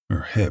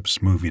 her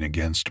hips moving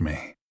against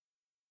me.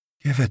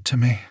 Give it to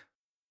me.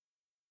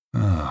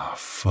 Ah,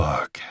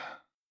 fuck.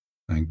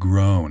 I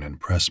groan and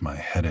press my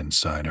head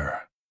inside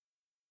her.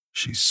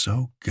 She's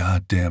so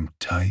goddamn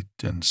tight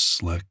and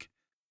slick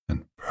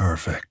and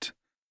perfect.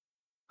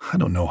 I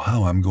don't know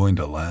how I'm going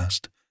to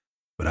last,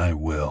 but I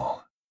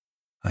will.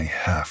 I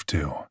have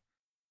to.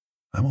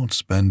 I won't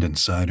spend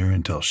inside her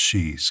until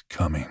she's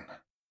coming.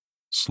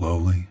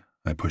 Slowly,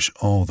 I push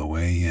all the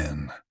way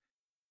in.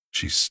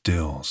 She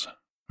stills,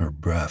 her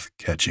breath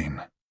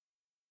catching.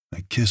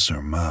 I kiss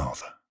her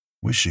mouth,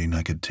 wishing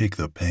I could take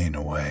the pain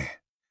away.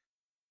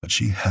 But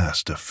she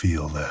has to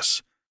feel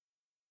this.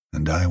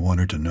 And I want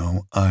her to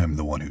know I'm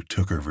the one who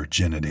took her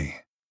virginity.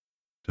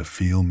 To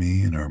feel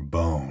me in her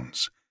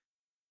bones.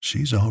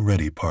 She's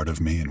already part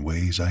of me in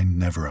ways I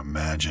never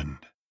imagined.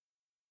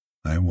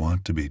 I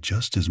want to be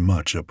just as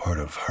much a part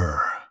of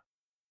her.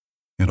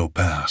 It'll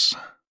pass.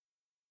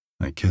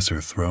 I kiss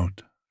her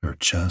throat, her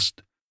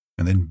chest,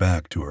 and then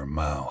back to her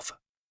mouth.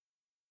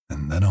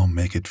 And then I'll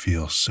make it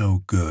feel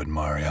so good,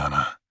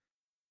 Mariana.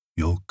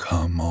 You'll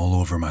come all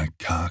over my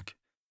cock,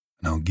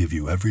 and I'll give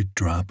you every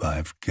drop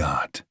I've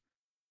got.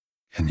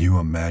 Can you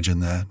imagine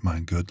that, my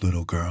good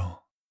little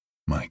girl?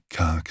 My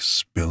cock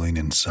spilling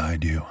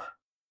inside you.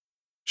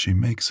 She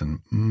makes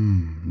an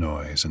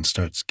noise and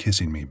starts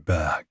kissing me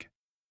back.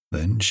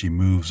 Then she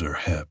moves her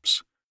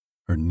hips,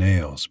 her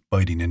nails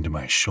biting into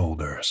my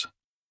shoulders.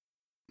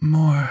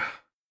 More,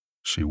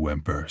 she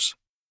whimpers.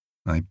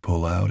 I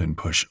pull out and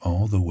push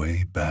all the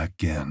way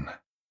back in.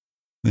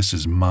 This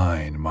is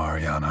mine,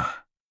 Mariana.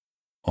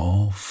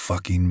 All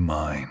fucking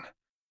mine.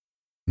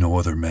 No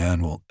other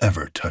man will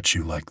ever touch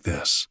you like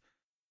this.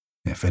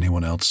 If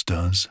anyone else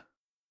does,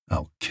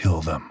 I'll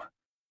kill them.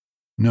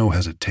 No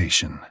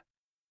hesitation.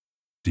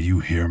 Do you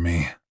hear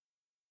me?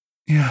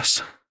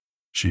 Yes,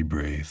 she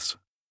breathes.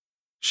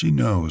 She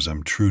knows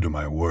I'm true to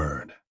my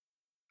word.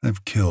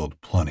 I've killed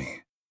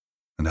plenty,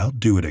 and I'll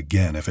do it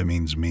again if it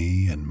means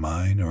me and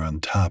mine are on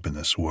top in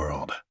this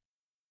world.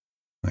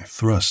 I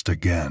thrust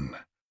again,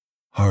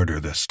 harder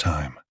this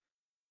time.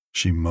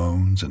 She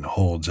moans and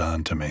holds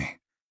on to me.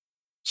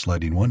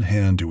 Sliding one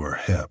hand to her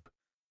hip,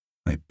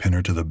 I pin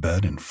her to the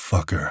bed and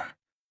fuck her,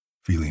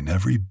 feeling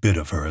every bit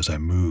of her as I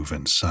move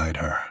inside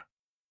her.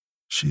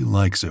 She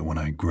likes it when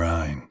I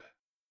grind.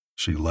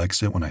 She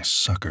likes it when I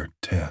suck her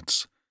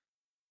tits.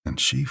 And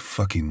she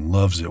fucking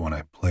loves it when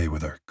I play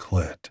with her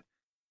clit.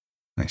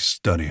 I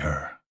study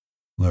her,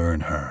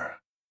 learn her,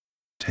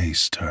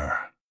 taste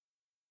her.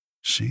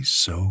 She's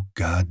so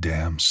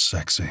goddamn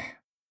sexy.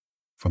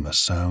 From the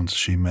sounds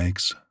she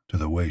makes to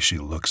the way she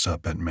looks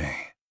up at me.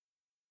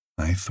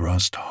 I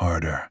thrust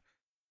harder,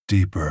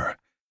 deeper,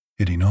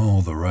 hitting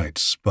all the right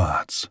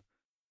spots.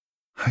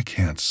 I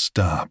can't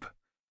stop.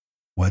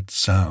 Wet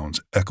sounds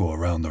echo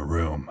around the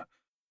room,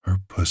 her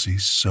pussy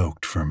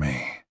soaked for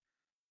me.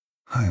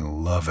 I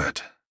love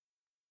it.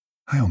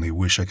 I only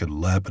wish I could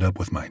lap it up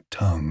with my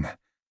tongue.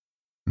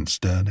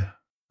 Instead,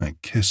 I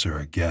kiss her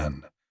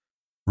again,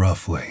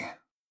 roughly,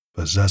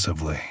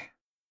 possessively,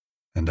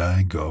 and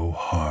I go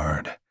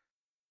hard.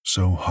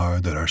 So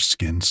hard that our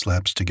skin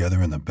slaps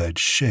together and the bed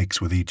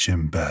shakes with each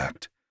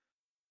impact.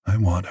 I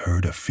want her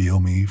to feel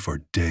me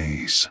for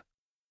days.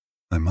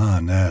 I'm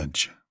on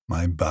edge,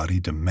 my body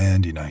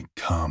demanding I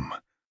come.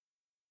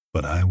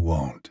 But I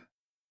won't.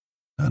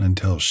 Not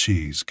until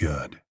she's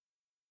good.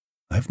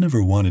 I've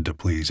never wanted to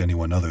please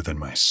anyone other than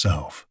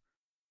myself.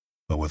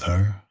 But with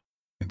her,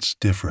 it's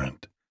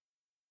different.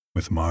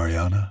 With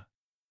Mariana,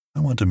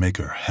 I want to make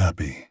her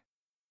happy,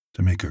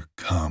 to make her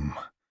come,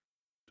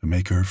 to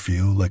make her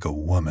feel like a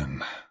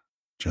woman,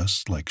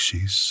 just like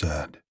she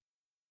said.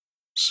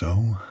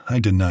 So I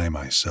deny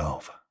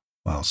myself,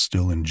 while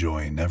still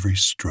enjoying every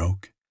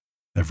stroke,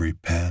 every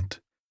pant,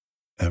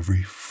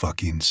 every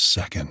fucking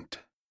second.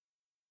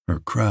 Her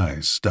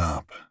cries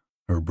stop,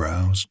 her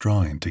brows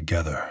drawing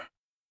together.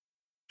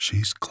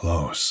 She's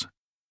close.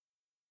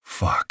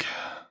 Fuck,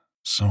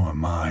 so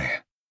am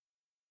I.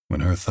 When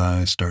her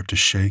thighs start to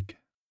shake,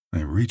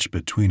 I reach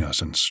between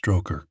us and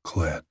stroke her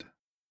clit.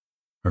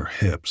 Her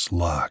hips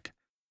lock,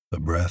 the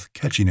breath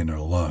catching in her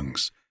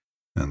lungs,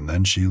 and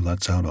then she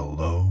lets out a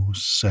low,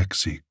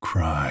 sexy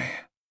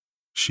cry.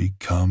 She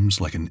comes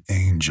like an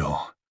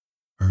angel,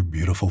 her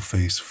beautiful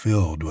face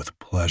filled with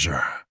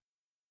pleasure.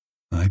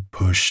 I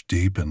push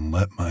deep and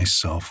let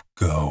myself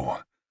go,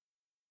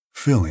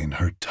 filling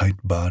her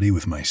tight body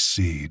with my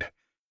seed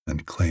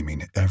and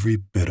claiming every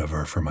bit of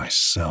her for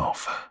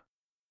myself.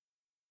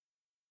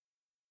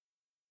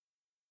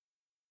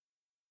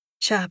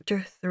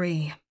 Chapter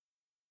 3.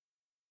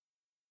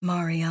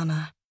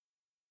 Mariana.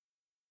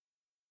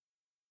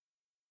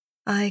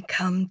 I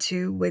come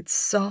to with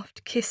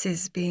soft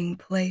kisses being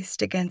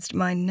placed against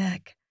my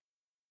neck.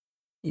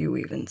 You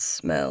even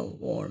smell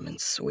warm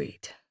and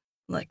sweet,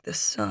 like the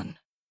sun.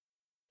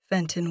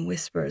 Fenton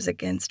whispers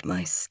against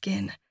my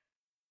skin.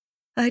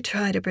 I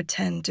try to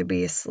pretend to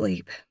be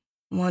asleep,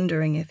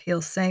 wondering if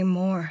he'll say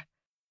more.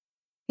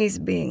 He's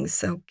being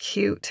so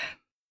cute.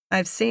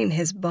 I've seen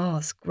his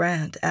boss,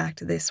 Grant,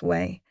 act this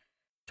way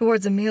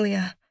towards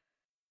Amelia.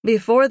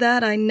 Before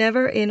that, I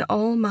never in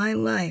all my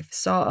life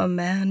saw a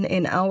man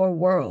in our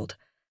world,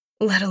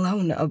 let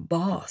alone a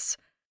boss,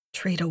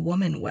 treat a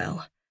woman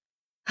well.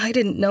 I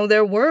didn't know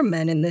there were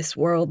men in this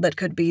world that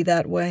could be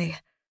that way.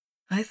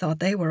 I thought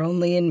they were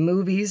only in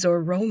movies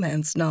or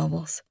romance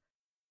novels.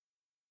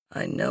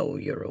 I know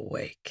you're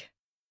awake.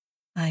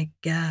 I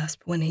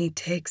gasp when he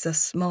takes a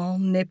small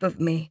nip of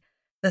me,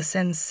 the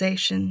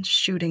sensation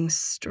shooting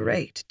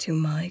straight to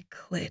my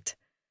clit.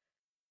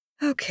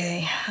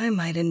 Okay, I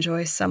might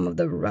enjoy some of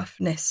the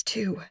roughness,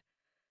 too.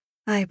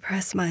 I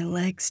press my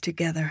legs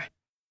together,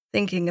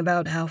 thinking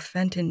about how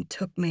Fenton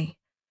took me.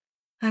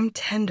 I'm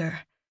tender,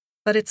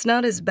 but it's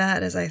not as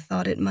bad as I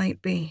thought it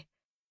might be.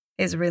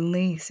 His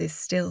release is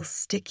still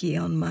sticky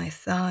on my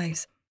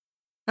thighs.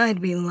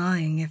 I'd be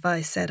lying if I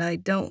said I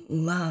don't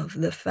love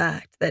the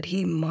fact that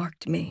he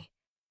marked me.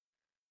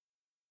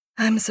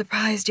 I'm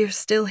surprised you're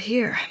still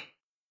here.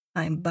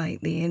 I bite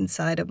the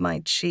inside of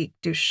my cheek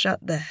to shut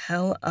the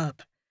hell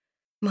up.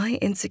 My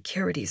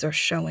insecurities are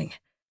showing.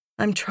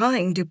 I'm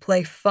trying to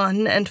play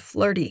fun and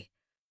flirty.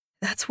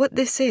 That's what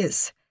this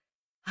is.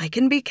 I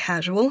can be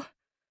casual,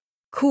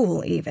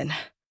 cool even.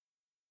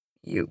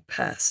 You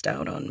passed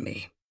out on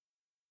me.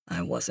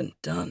 I wasn't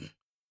done.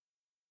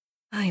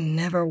 I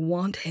never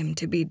want him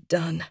to be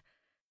done.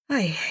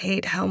 I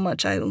hate how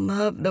much I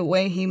love the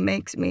way he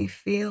makes me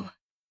feel.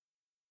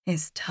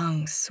 His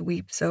tongue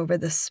sweeps over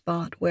the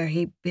spot where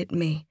he bit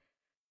me.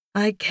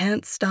 I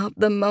can't stop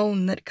the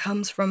moan that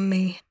comes from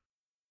me.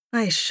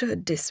 I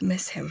should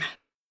dismiss him.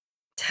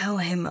 Tell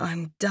him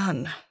I'm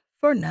done,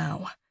 for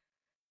now.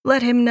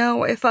 Let him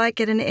know if I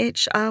get an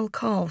itch, I'll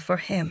call for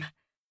him.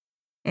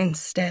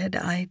 Instead,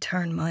 I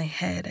turn my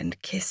head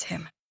and kiss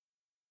him.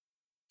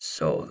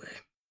 Sole.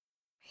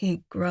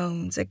 He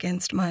groans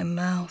against my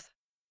mouth.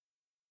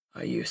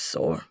 Are you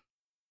sore?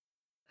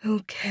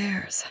 Who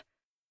cares?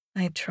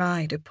 I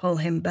try to pull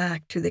him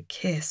back to the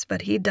kiss,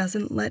 but he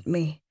doesn't let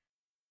me.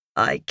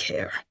 I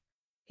care.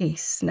 He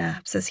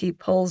snaps as he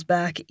pulls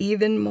back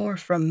even more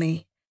from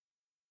me.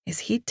 Is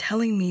he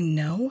telling me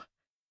no?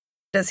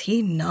 Does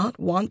he not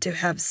want to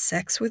have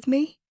sex with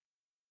me?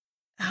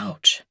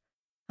 Ouch.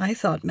 I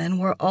thought men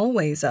were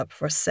always up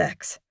for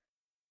sex.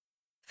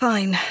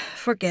 Fine,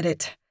 forget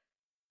it.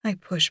 I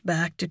push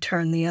back to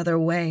turn the other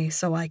way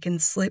so I can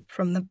slip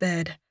from the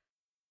bed.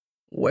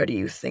 Where do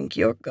you think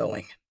you're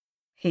going?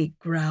 He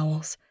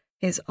growls,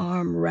 his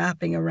arm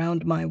wrapping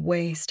around my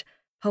waist,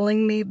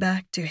 pulling me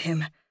back to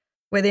him.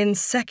 Within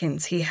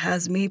seconds, he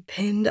has me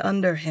pinned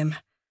under him.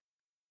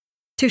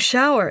 To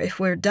shower if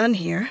we're done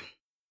here.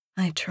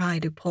 I try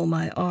to pull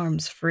my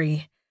arms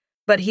free,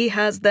 but he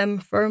has them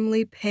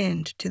firmly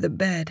pinned to the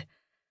bed.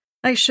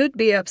 I should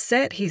be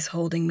upset he's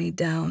holding me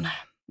down,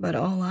 but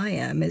all I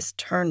am is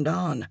turned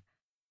on.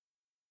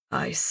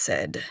 I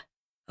said,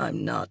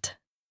 I'm not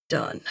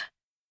done.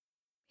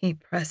 He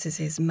presses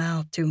his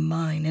mouth to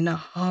mine in a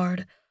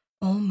hard,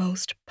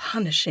 almost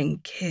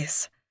punishing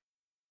kiss.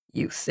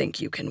 You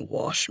think you can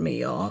wash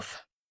me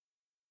off?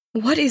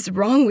 What is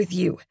wrong with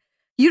you?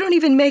 You don't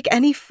even make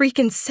any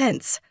freaking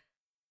sense.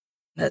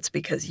 That's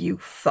because you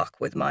fuck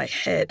with my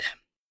head.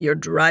 You're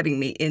driving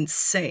me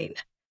insane.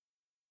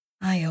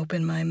 I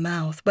open my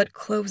mouth but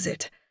close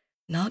it,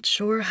 not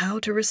sure how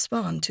to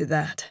respond to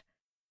that.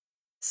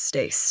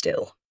 Stay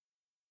still.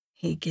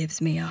 He gives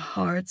me a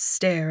hard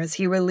stare as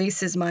he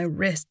releases my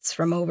wrists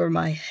from over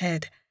my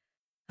head.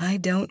 I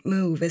don't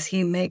move as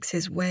he makes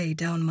his way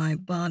down my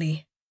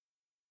body.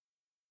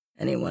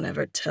 Anyone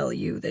ever tell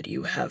you that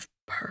you have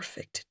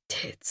perfect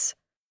tits?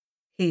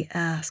 He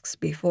asks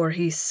before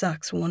he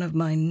sucks one of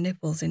my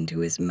nipples into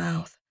his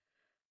mouth.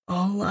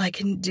 All I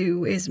can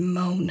do is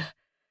moan.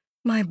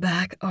 My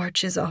back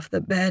arches off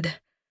the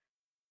bed.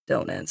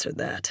 Don't answer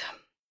that.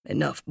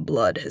 Enough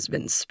blood has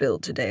been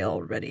spilled today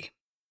already.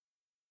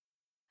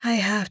 I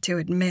have to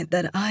admit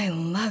that I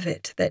love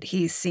it that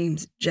he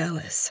seems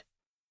jealous.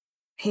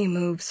 He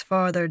moves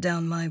farther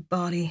down my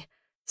body,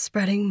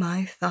 spreading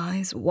my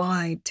thighs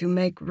wide to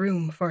make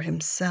room for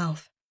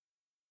himself.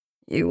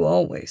 You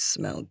always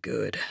smell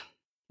good,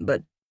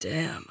 but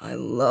damn, I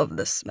love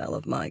the smell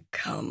of my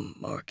cum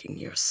marking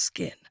your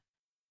skin,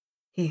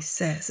 he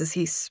says as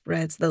he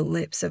spreads the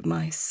lips of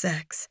my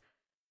sex.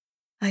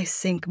 I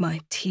sink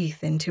my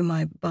teeth into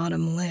my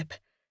bottom lip,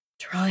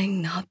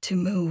 trying not to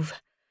move.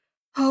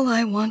 All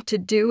I want to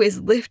do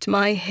is lift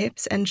my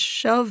hips and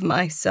shove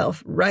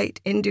myself right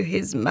into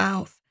his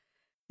mouth.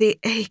 The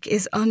ache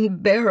is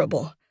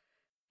unbearable.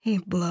 He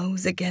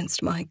blows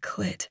against my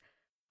clit,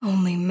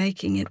 only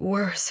making it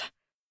worse.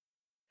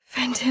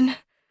 "Fenton,"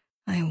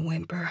 I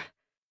whimper.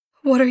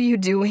 "What are you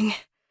doing?"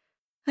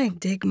 I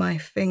dig my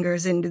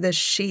fingers into the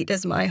sheet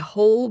as my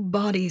whole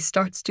body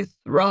starts to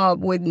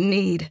throb with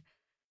need.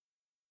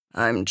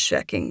 "I'm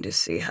checking to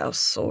see how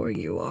sore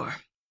you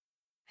are."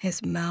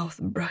 His mouth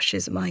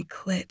brushes my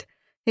clit,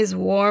 his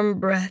warm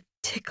breath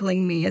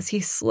tickling me as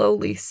he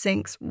slowly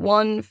sinks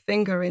one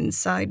finger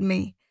inside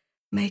me,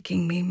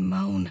 making me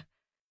moan.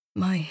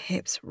 My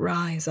hips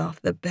rise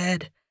off the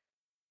bed.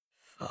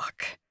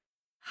 "Fuck.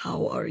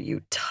 How are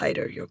you tight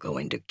or you're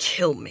going to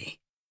kill me?"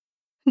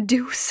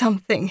 "Do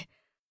something,"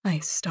 I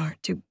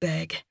start to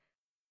beg.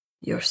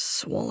 "You're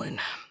swollen.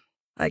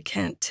 I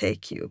can't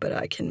take you, but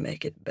I can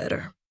make it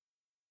better."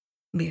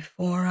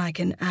 Before I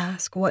can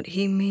ask what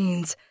he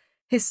means,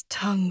 his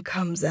tongue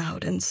comes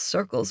out and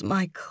circles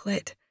my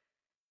clit.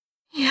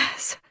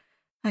 "Yes,"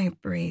 I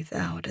breathe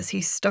out as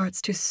he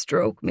starts to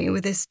stroke me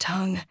with his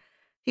tongue.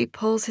 He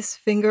pulls his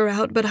finger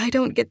out, but I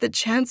don't get the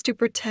chance to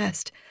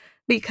protest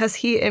because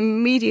he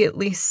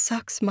immediately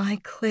sucks my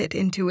clit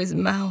into his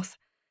mouth.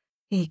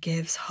 He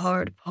gives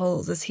hard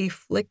pulls as he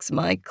flicks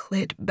my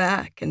clit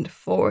back and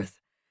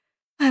forth.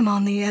 I'm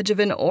on the edge of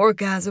an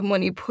orgasm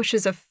when he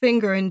pushes a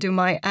finger into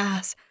my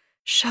ass,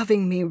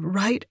 shoving me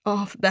right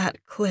off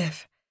that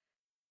cliff.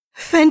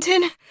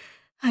 "Fenton!"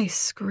 I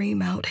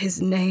scream out his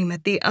name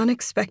at the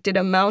unexpected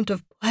amount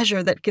of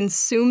pleasure that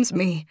consumes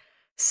me.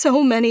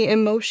 So many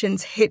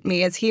emotions hit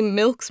me as he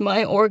milks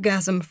my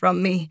orgasm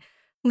from me,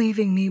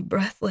 leaving me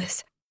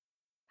breathless.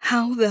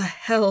 How the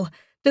hell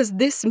does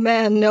this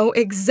man know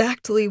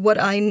exactly what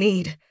I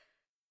need?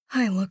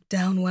 I look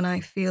down when I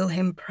feel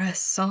him press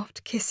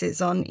soft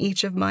kisses on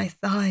each of my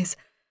thighs.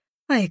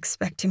 I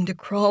expect him to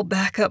crawl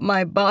back up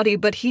my body,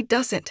 but he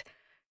doesn't.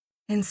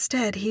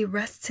 Instead, he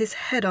rests his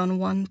head on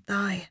one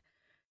thigh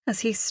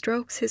as he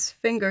strokes his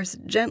fingers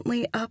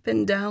gently up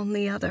and down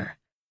the other.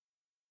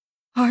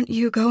 "Aren't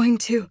you going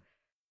to?"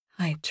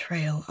 I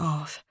trail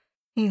off.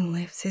 He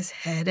lifts his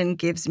head and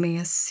gives me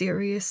a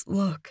serious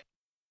look.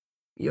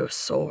 "You're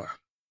sore.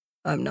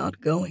 I'm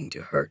not going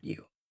to hurt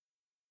you."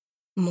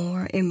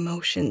 More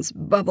emotions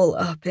bubble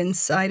up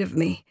inside of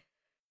me.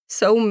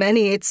 So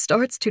many it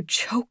starts to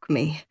choke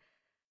me.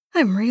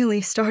 I'm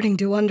really starting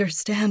to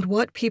understand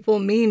what people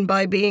mean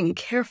by being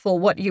careful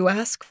what you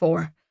ask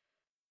for.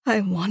 I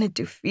wanted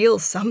to feel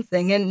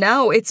something, and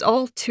now it's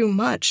all too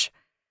much.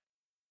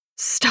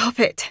 "Stop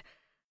it!"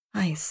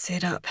 I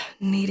sit up,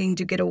 needing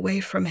to get away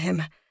from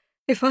him.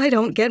 If I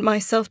don't get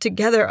myself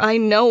together, I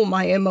know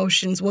my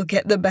emotions will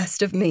get the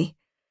best of me.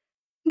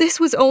 This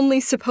was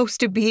only supposed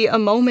to be a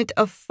moment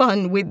of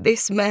fun with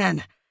this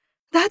man.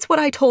 That's what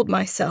I told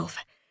myself.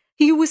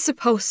 He was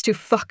supposed to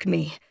fuck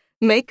me,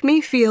 make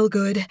me feel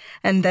good,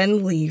 and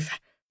then leave.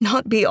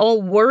 Not be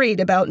all worried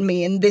about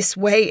me in this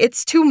way.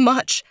 It's too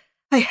much.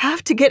 I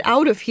have to get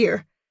out of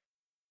here.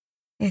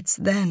 It's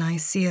then I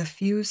see a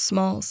few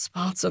small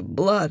spots of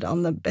blood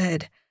on the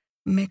bed,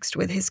 mixed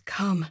with his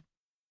cum.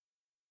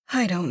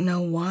 I don't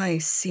know why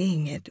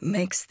seeing it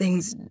makes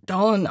things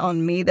dawn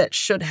on me that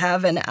should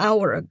have an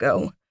hour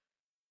ago.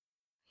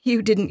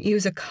 "You didn't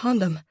use a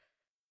condom,"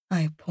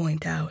 I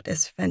point out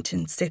as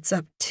Fenton sits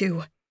up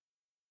too.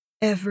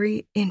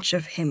 Every inch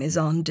of him is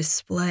on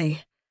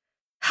display.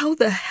 How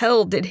the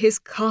hell did his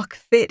cock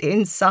fit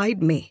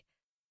inside me?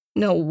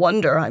 No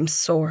wonder I'm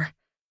sore.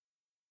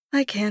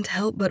 I can't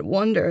help but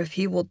wonder if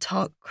he will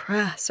talk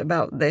crass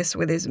about this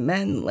with his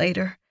men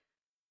later.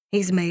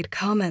 He's made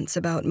comments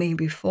about me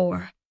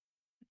before.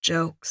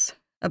 Jokes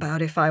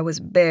about if I was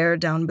bare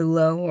down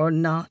below or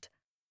not.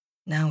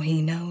 Now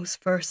he knows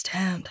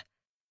firsthand.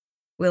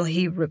 Will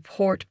he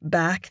report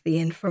back the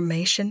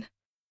information?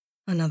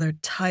 Another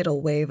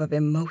tidal wave of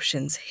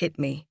emotions hit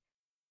me.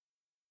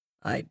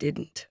 "I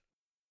didn't."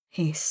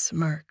 He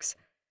smirks.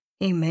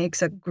 He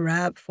makes a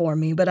grab for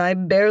me, but I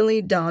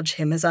barely dodge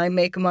him as I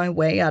make my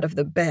way out of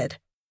the bed.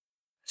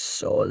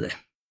 "Sole."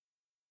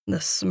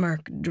 The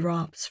smirk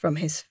drops from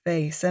his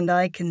face, and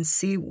I can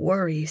see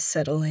worry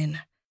settle in.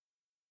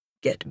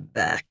 "Get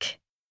back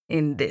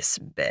in this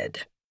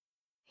bed,"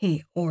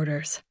 he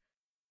orders.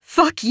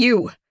 "Fuck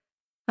you!"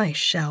 I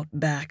shout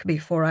back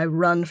before I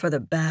run for the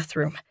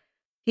bathroom.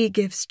 He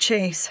gives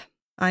chase.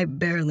 I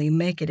barely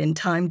make it in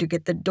time to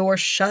get the door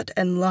shut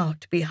and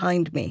locked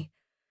behind me.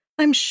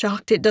 I'm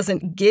shocked it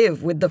doesn't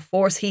give with the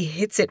force he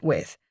hits it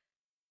with.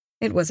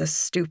 It was a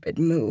stupid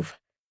move.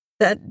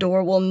 That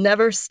door will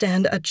never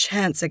stand a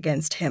chance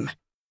against him.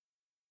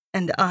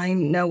 And I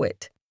know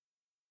it.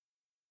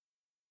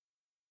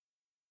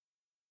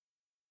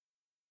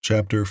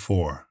 Chapter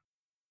 4.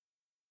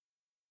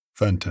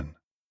 Fenton.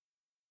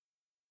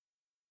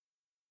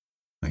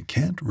 I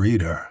can't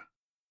read her.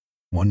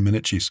 One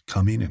minute she's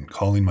coming and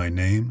calling my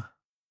name,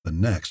 the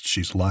next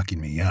she's locking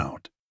me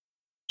out.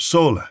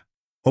 "Sole,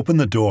 open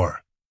the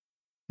door."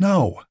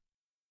 No.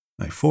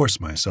 I force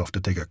myself to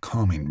take a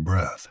calming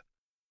breath.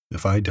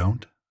 If I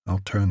don't,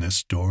 I'll turn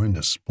this door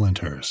into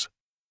splinters.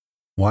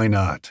 Why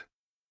not?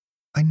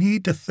 I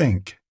need to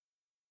think.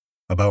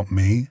 About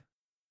me?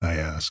 I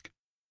ask.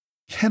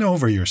 Get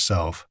over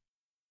yourself.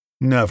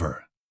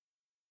 Never.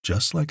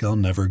 Just like I'll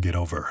never get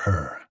over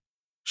her.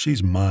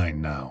 She's mine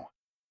now,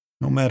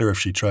 no matter if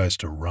she tries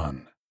to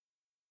run.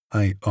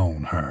 I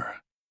own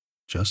her,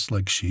 just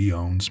like she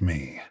owns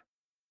me.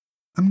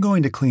 I'm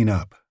going to clean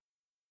up.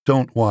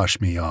 Don't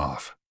wash me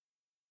off.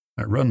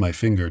 I run my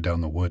finger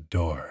down the wood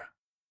door.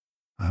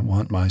 I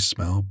want my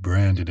smell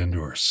branded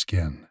into her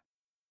skin.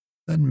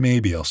 Then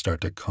maybe I'll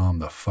start to calm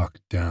the fuck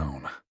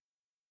down.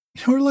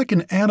 You're like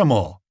an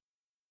animal.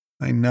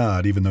 I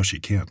nod even though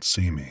she can't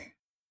see me.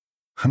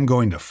 I'm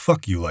going to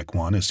fuck you like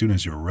one as soon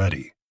as you're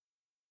ready.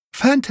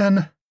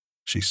 Fenton!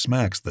 She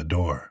smacks the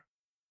door.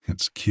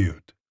 It's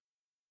cute.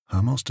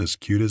 Almost as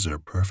cute as her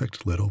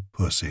perfect little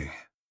pussy.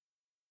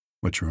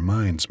 Which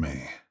reminds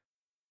me.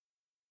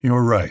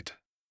 You're right.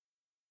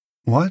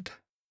 What?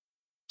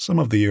 Some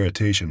of the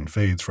irritation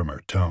fades from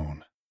her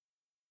tone.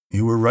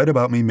 You were right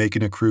about me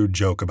making a crude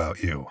joke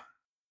about you.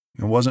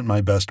 It wasn't my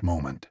best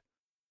moment.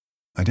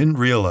 I didn't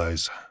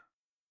realize.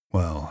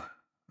 Well,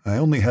 I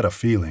only had a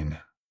feeling.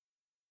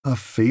 A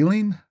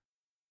feeling?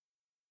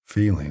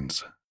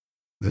 Feelings.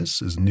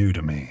 This is new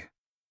to me.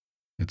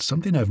 It's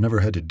something I've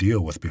never had to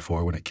deal with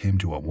before when it came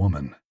to a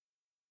woman.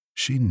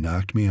 She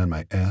knocked me on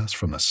my ass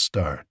from the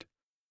start.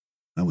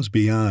 I was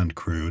beyond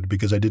crude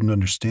because I didn't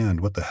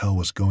understand what the hell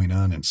was going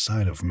on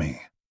inside of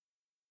me.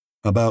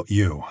 About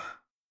you.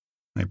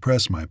 I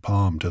press my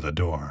palm to the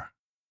door.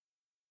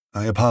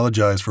 I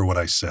apologize for what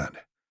I said.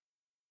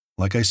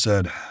 Like I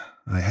said,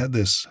 I had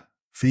this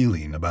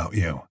feeling about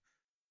you,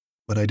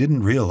 but I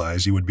didn't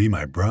realize you would be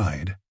my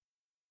bride.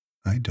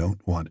 I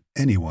don't want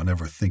anyone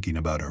ever thinking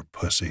about her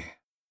pussy.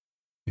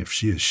 If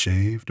she is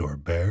shaved or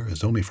bare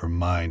is only for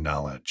my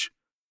knowledge.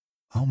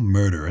 I'll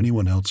murder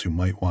anyone else who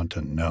might want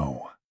to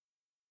know.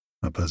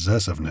 A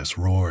possessiveness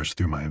roars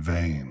through my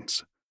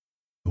veins.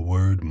 The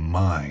word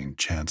mine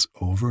chants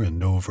over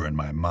and over in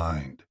my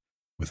mind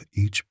with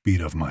each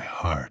beat of my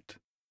heart.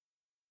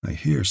 I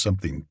hear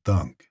something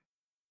thunk.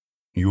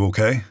 You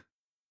okay?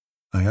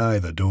 I eye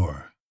the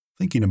door,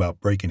 thinking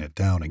about breaking it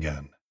down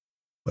again,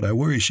 but I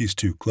worry she's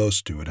too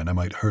close to it and I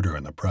might hurt her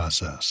in the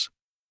process.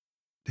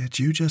 Did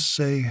you just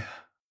say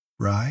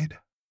bride?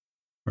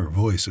 Her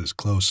voice is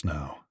close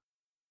now.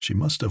 She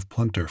must have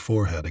plunked her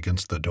forehead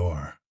against the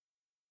door.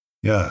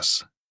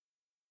 Yes.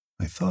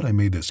 I thought I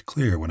made this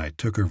clear when I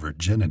took her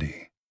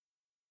virginity.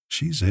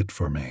 She's it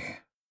for me.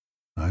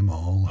 I'm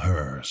all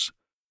hers.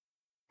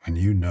 When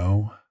you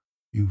know,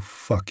 you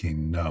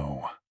fucking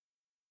know.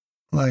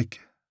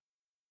 Like,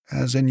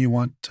 as in you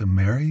want to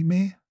marry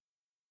me?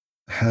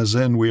 As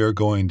in we are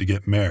going to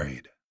get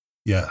married.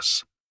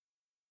 Yes.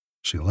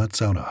 She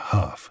lets out a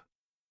huff.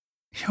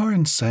 You're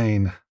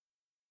insane.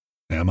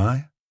 Am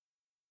I?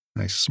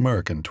 I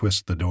smirk and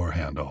twist the door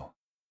handle.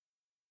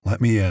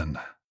 Let me in.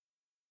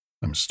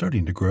 I'm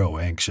starting to grow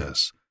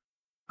anxious.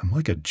 I'm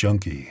like a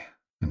junkie,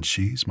 and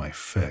she's my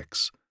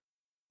fix.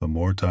 The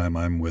more time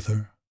I'm with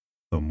her,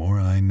 the more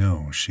I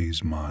know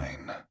she's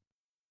mine.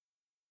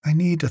 I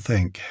need to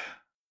think.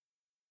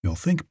 You'll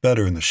think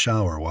better in the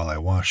shower while I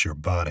wash your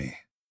body.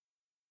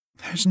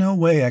 There's no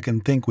way I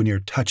can think when you're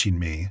touching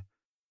me,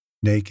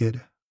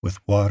 naked, with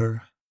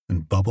water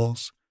and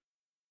bubbles.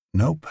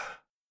 Nope.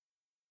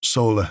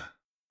 Sola,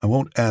 I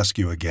won't ask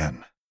you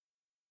again.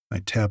 I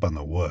tap on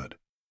the wood.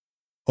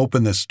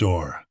 Open this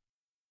door.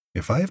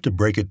 If I have to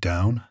break it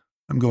down,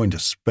 I'm going to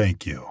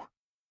spank you.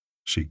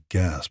 She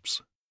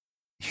gasps.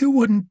 You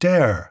wouldn't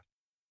dare.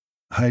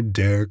 I'd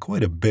dare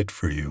quite a bit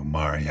for you,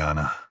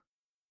 Mariana.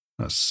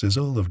 A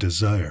sizzle of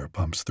desire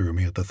pumps through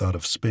me at the thought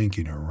of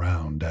spanking her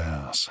round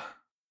ass.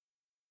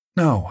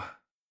 No,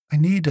 I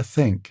need to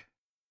think.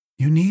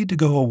 You need to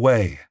go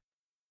away.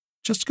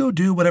 Just go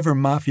do whatever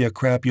mafia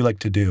crap you like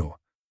to do.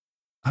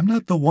 I'm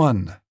not the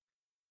one.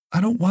 I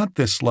don't want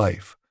this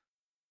life.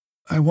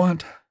 I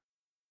want...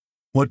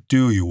 What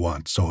do you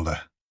want,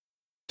 Sola?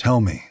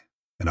 Tell me,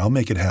 and I'll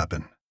make it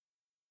happen.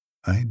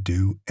 I'd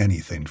do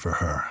anything for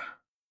her.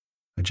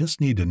 I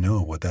just need to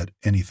know what that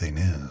anything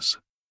is.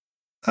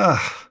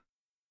 Ah!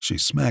 She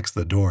smacks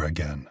the door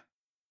again.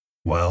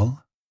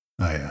 Well?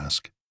 I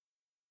ask.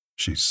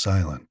 She's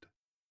silent.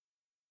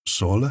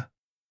 Sola?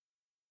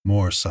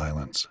 More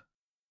silence.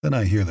 Then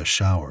I hear the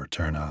shower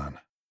turn on.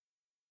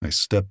 I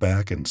step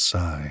back and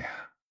sigh.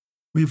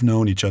 We've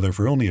known each other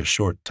for only a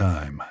short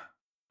time,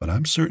 but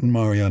I'm certain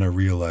Mariana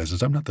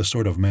realizes I'm not the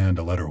sort of man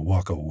to let her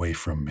walk away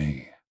from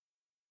me.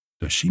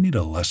 Does she need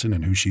a lesson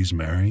in who she's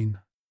marrying?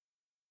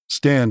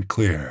 Stand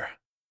clear,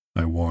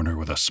 I warn her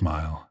with a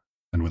smile,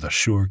 and with a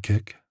sure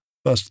kick,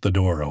 bust the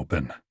door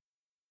open.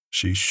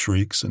 She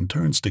shrieks and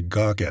turns to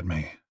gawk at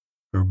me,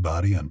 her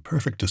body on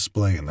perfect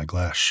display in the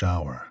glass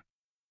shower.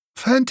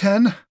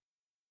 Fenton!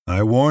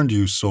 I warned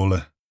you,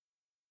 Sola.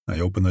 I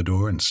open the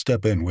door and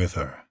step in with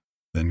her,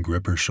 then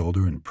grip her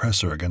shoulder and press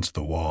her against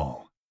the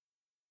wall.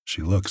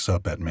 She looks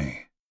up at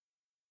me.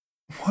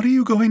 What are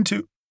you going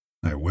to...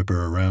 whip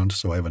her around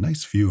so I have a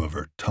nice view of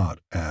her taut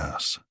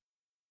ass.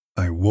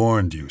 I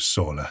warned you,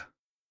 Sola.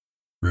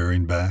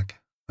 Rearing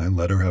back, I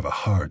let her have a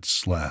hard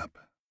slap,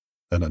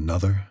 then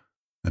another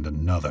and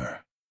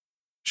another.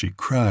 She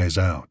cries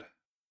out,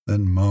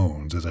 then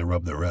moans as I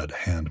rub the red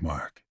hand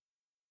mark.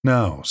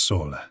 Now,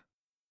 Sola,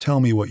 tell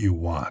me what you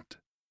want.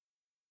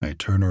 I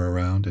turn her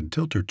around and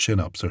tilt her chin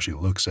up so she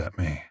looks at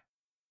me.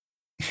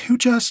 You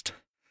just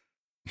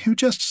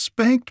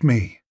spanked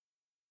me.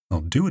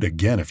 I'll do it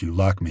again if you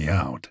lock me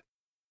out.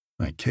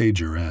 I cage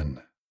her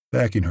in,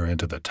 backing her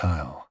into the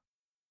tile.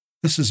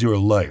 This is your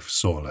life,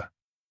 Sola.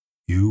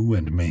 You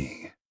and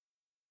me.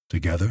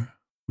 Together,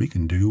 we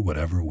can do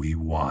whatever we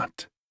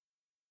want.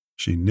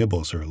 She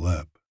nibbles her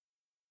lip.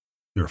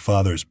 Your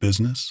father's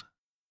business?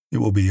 It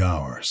will be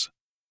ours.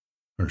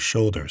 Her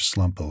shoulders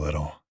slump a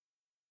little.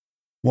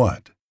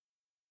 What?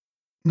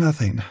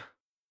 Nothing.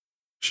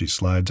 She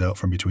slides out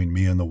from between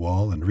me and the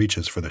wall and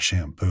reaches for the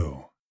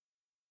shampoo.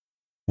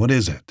 What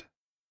is it?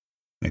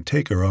 I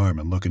take her arm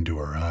and look into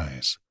her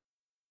eyes.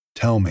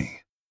 Tell me.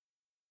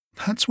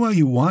 That's why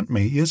you want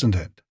me, isn't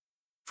it?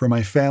 For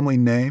my family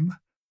name?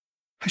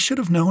 I should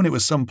have known it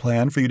was some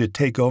plan for you to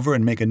take over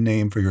and make a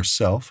name for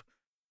yourself.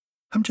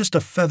 I'm just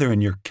a feather in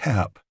your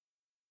cap.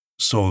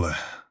 Sola,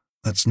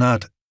 that's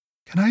not...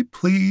 Can I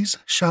please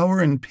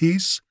shower in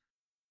peace?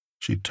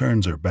 She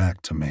turns her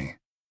back to me.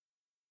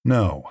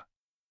 No.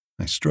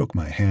 I stroke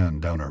my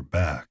hand down her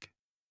back.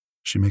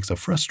 She makes a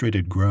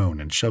frustrated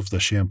groan and shoves the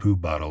shampoo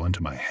bottle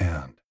into my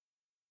hand.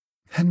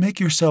 Then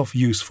make yourself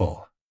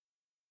useful.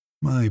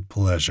 My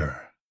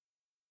pleasure.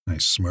 I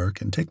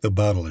smirk and take the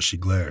bottle as she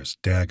glares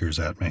daggers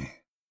at me.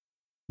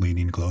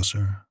 Leaning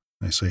closer,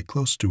 I say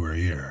close to her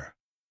ear,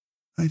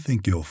 I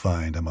think you'll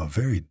find I'm a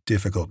very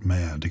difficult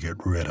man to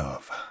get rid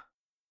of.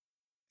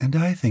 And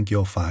I think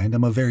you'll find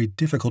I'm a very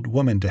difficult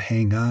woman to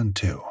hang on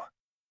to.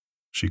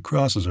 She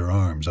crosses her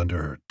arms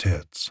under her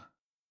tits,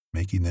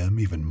 making them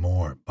even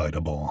more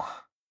biteable.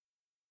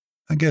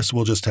 I guess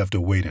we'll just have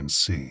to wait and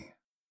see.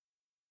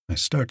 I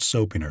start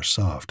soaping her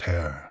soft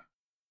hair.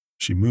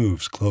 She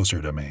moves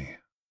closer to me,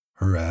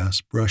 her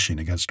ass brushing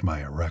against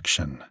my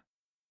erection.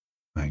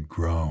 I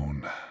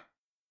groan.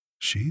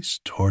 She's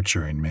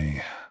torturing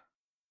me.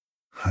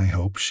 I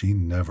hope she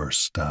never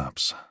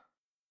stops.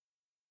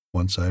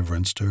 Once I've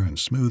rinsed her and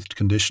smoothed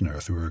conditioner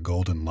through her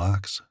golden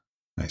locks,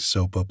 I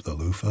soap up the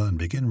loofah and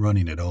begin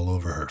running it all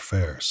over her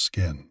fair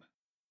skin.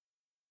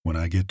 When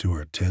I get to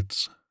her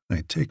tits,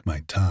 I take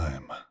my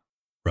time,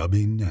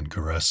 rubbing and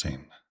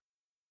caressing.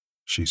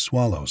 She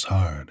swallows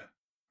hard,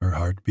 her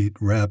heartbeat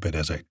rapid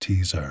as I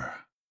tease her.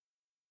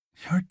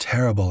 You're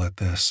terrible at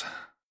this,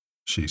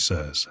 she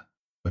says,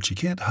 but she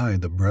can't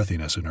hide the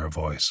breathiness in her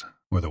voice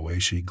or the way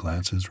she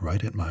glances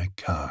right at my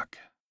cock.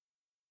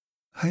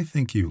 I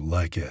think you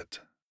like it.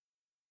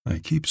 I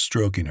keep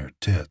stroking her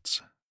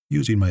tits,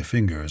 using my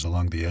fingers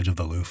along the edge of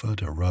the loofah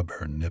to rub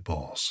her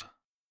nipples.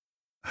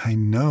 I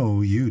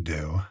know you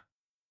do.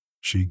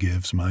 She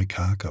gives my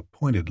cock a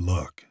pointed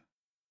look,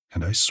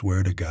 and I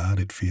swear to God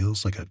it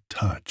feels like a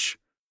touch.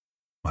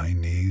 My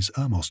knees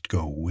almost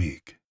go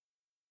weak.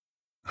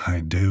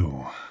 I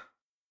do.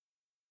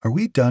 Are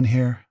we done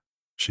here?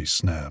 She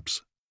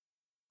snaps.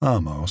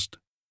 Almost.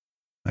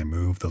 I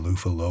move the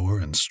loofah lower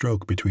and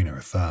stroke between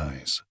her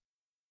thighs.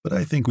 But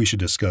I think we should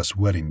discuss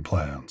wedding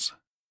plans.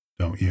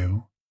 Don't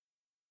you?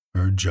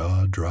 Her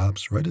jaw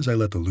drops right as I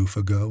let the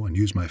loofah go and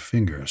use my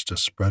fingers to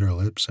spread her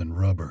lips and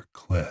rub her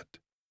clit.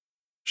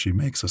 She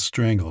makes a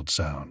strangled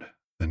sound,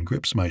 then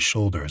grips my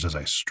shoulders as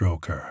I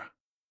stroke her.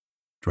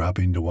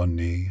 Dropping to one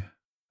knee,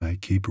 I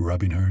keep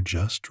rubbing her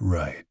just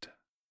right.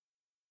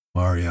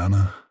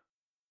 Mariana,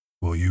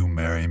 will you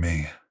marry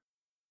me?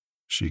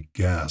 She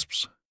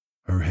gasps,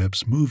 her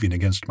hips moving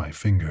against my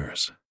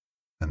fingers,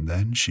 and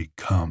then she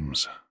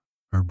comes,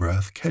 her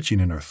breath catching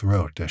in her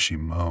throat as she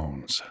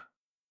moans.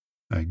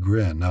 I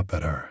grin up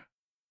at her.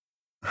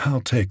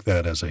 I'll take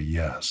that as a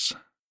yes.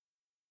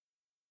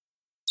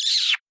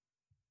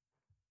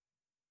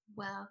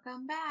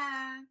 Welcome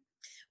back.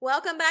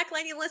 Welcome back,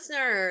 lady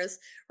listeners.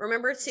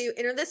 Remember to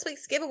enter this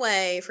week's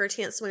giveaway for a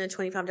chance to win a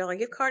 $25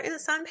 gift card and a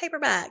signed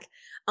paperback.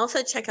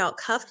 Also, check out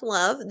Cuffed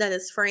Love, that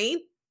is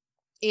free,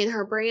 and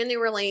her brand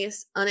new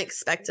release,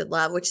 Unexpected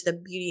Love, which is the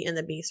Beauty and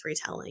the Beast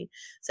retelling.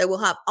 So we'll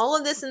have all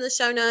of this in the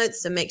show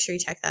notes, so make sure you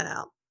check that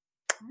out.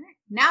 All right.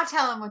 Now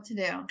tell them what to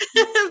do.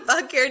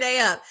 Fuck your day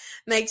up.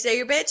 Make today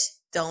your bitch.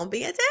 Don't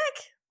be a dick.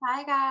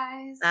 Bye,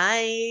 guys.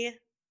 Bye.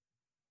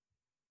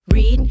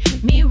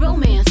 Read me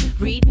romance.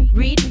 Read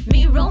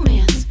me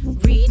romance.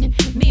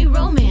 Read me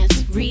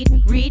romance.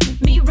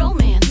 Read me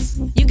romance.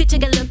 You could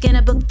take a look in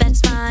a book,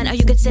 that's fine. Or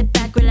you could sit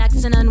back, relax.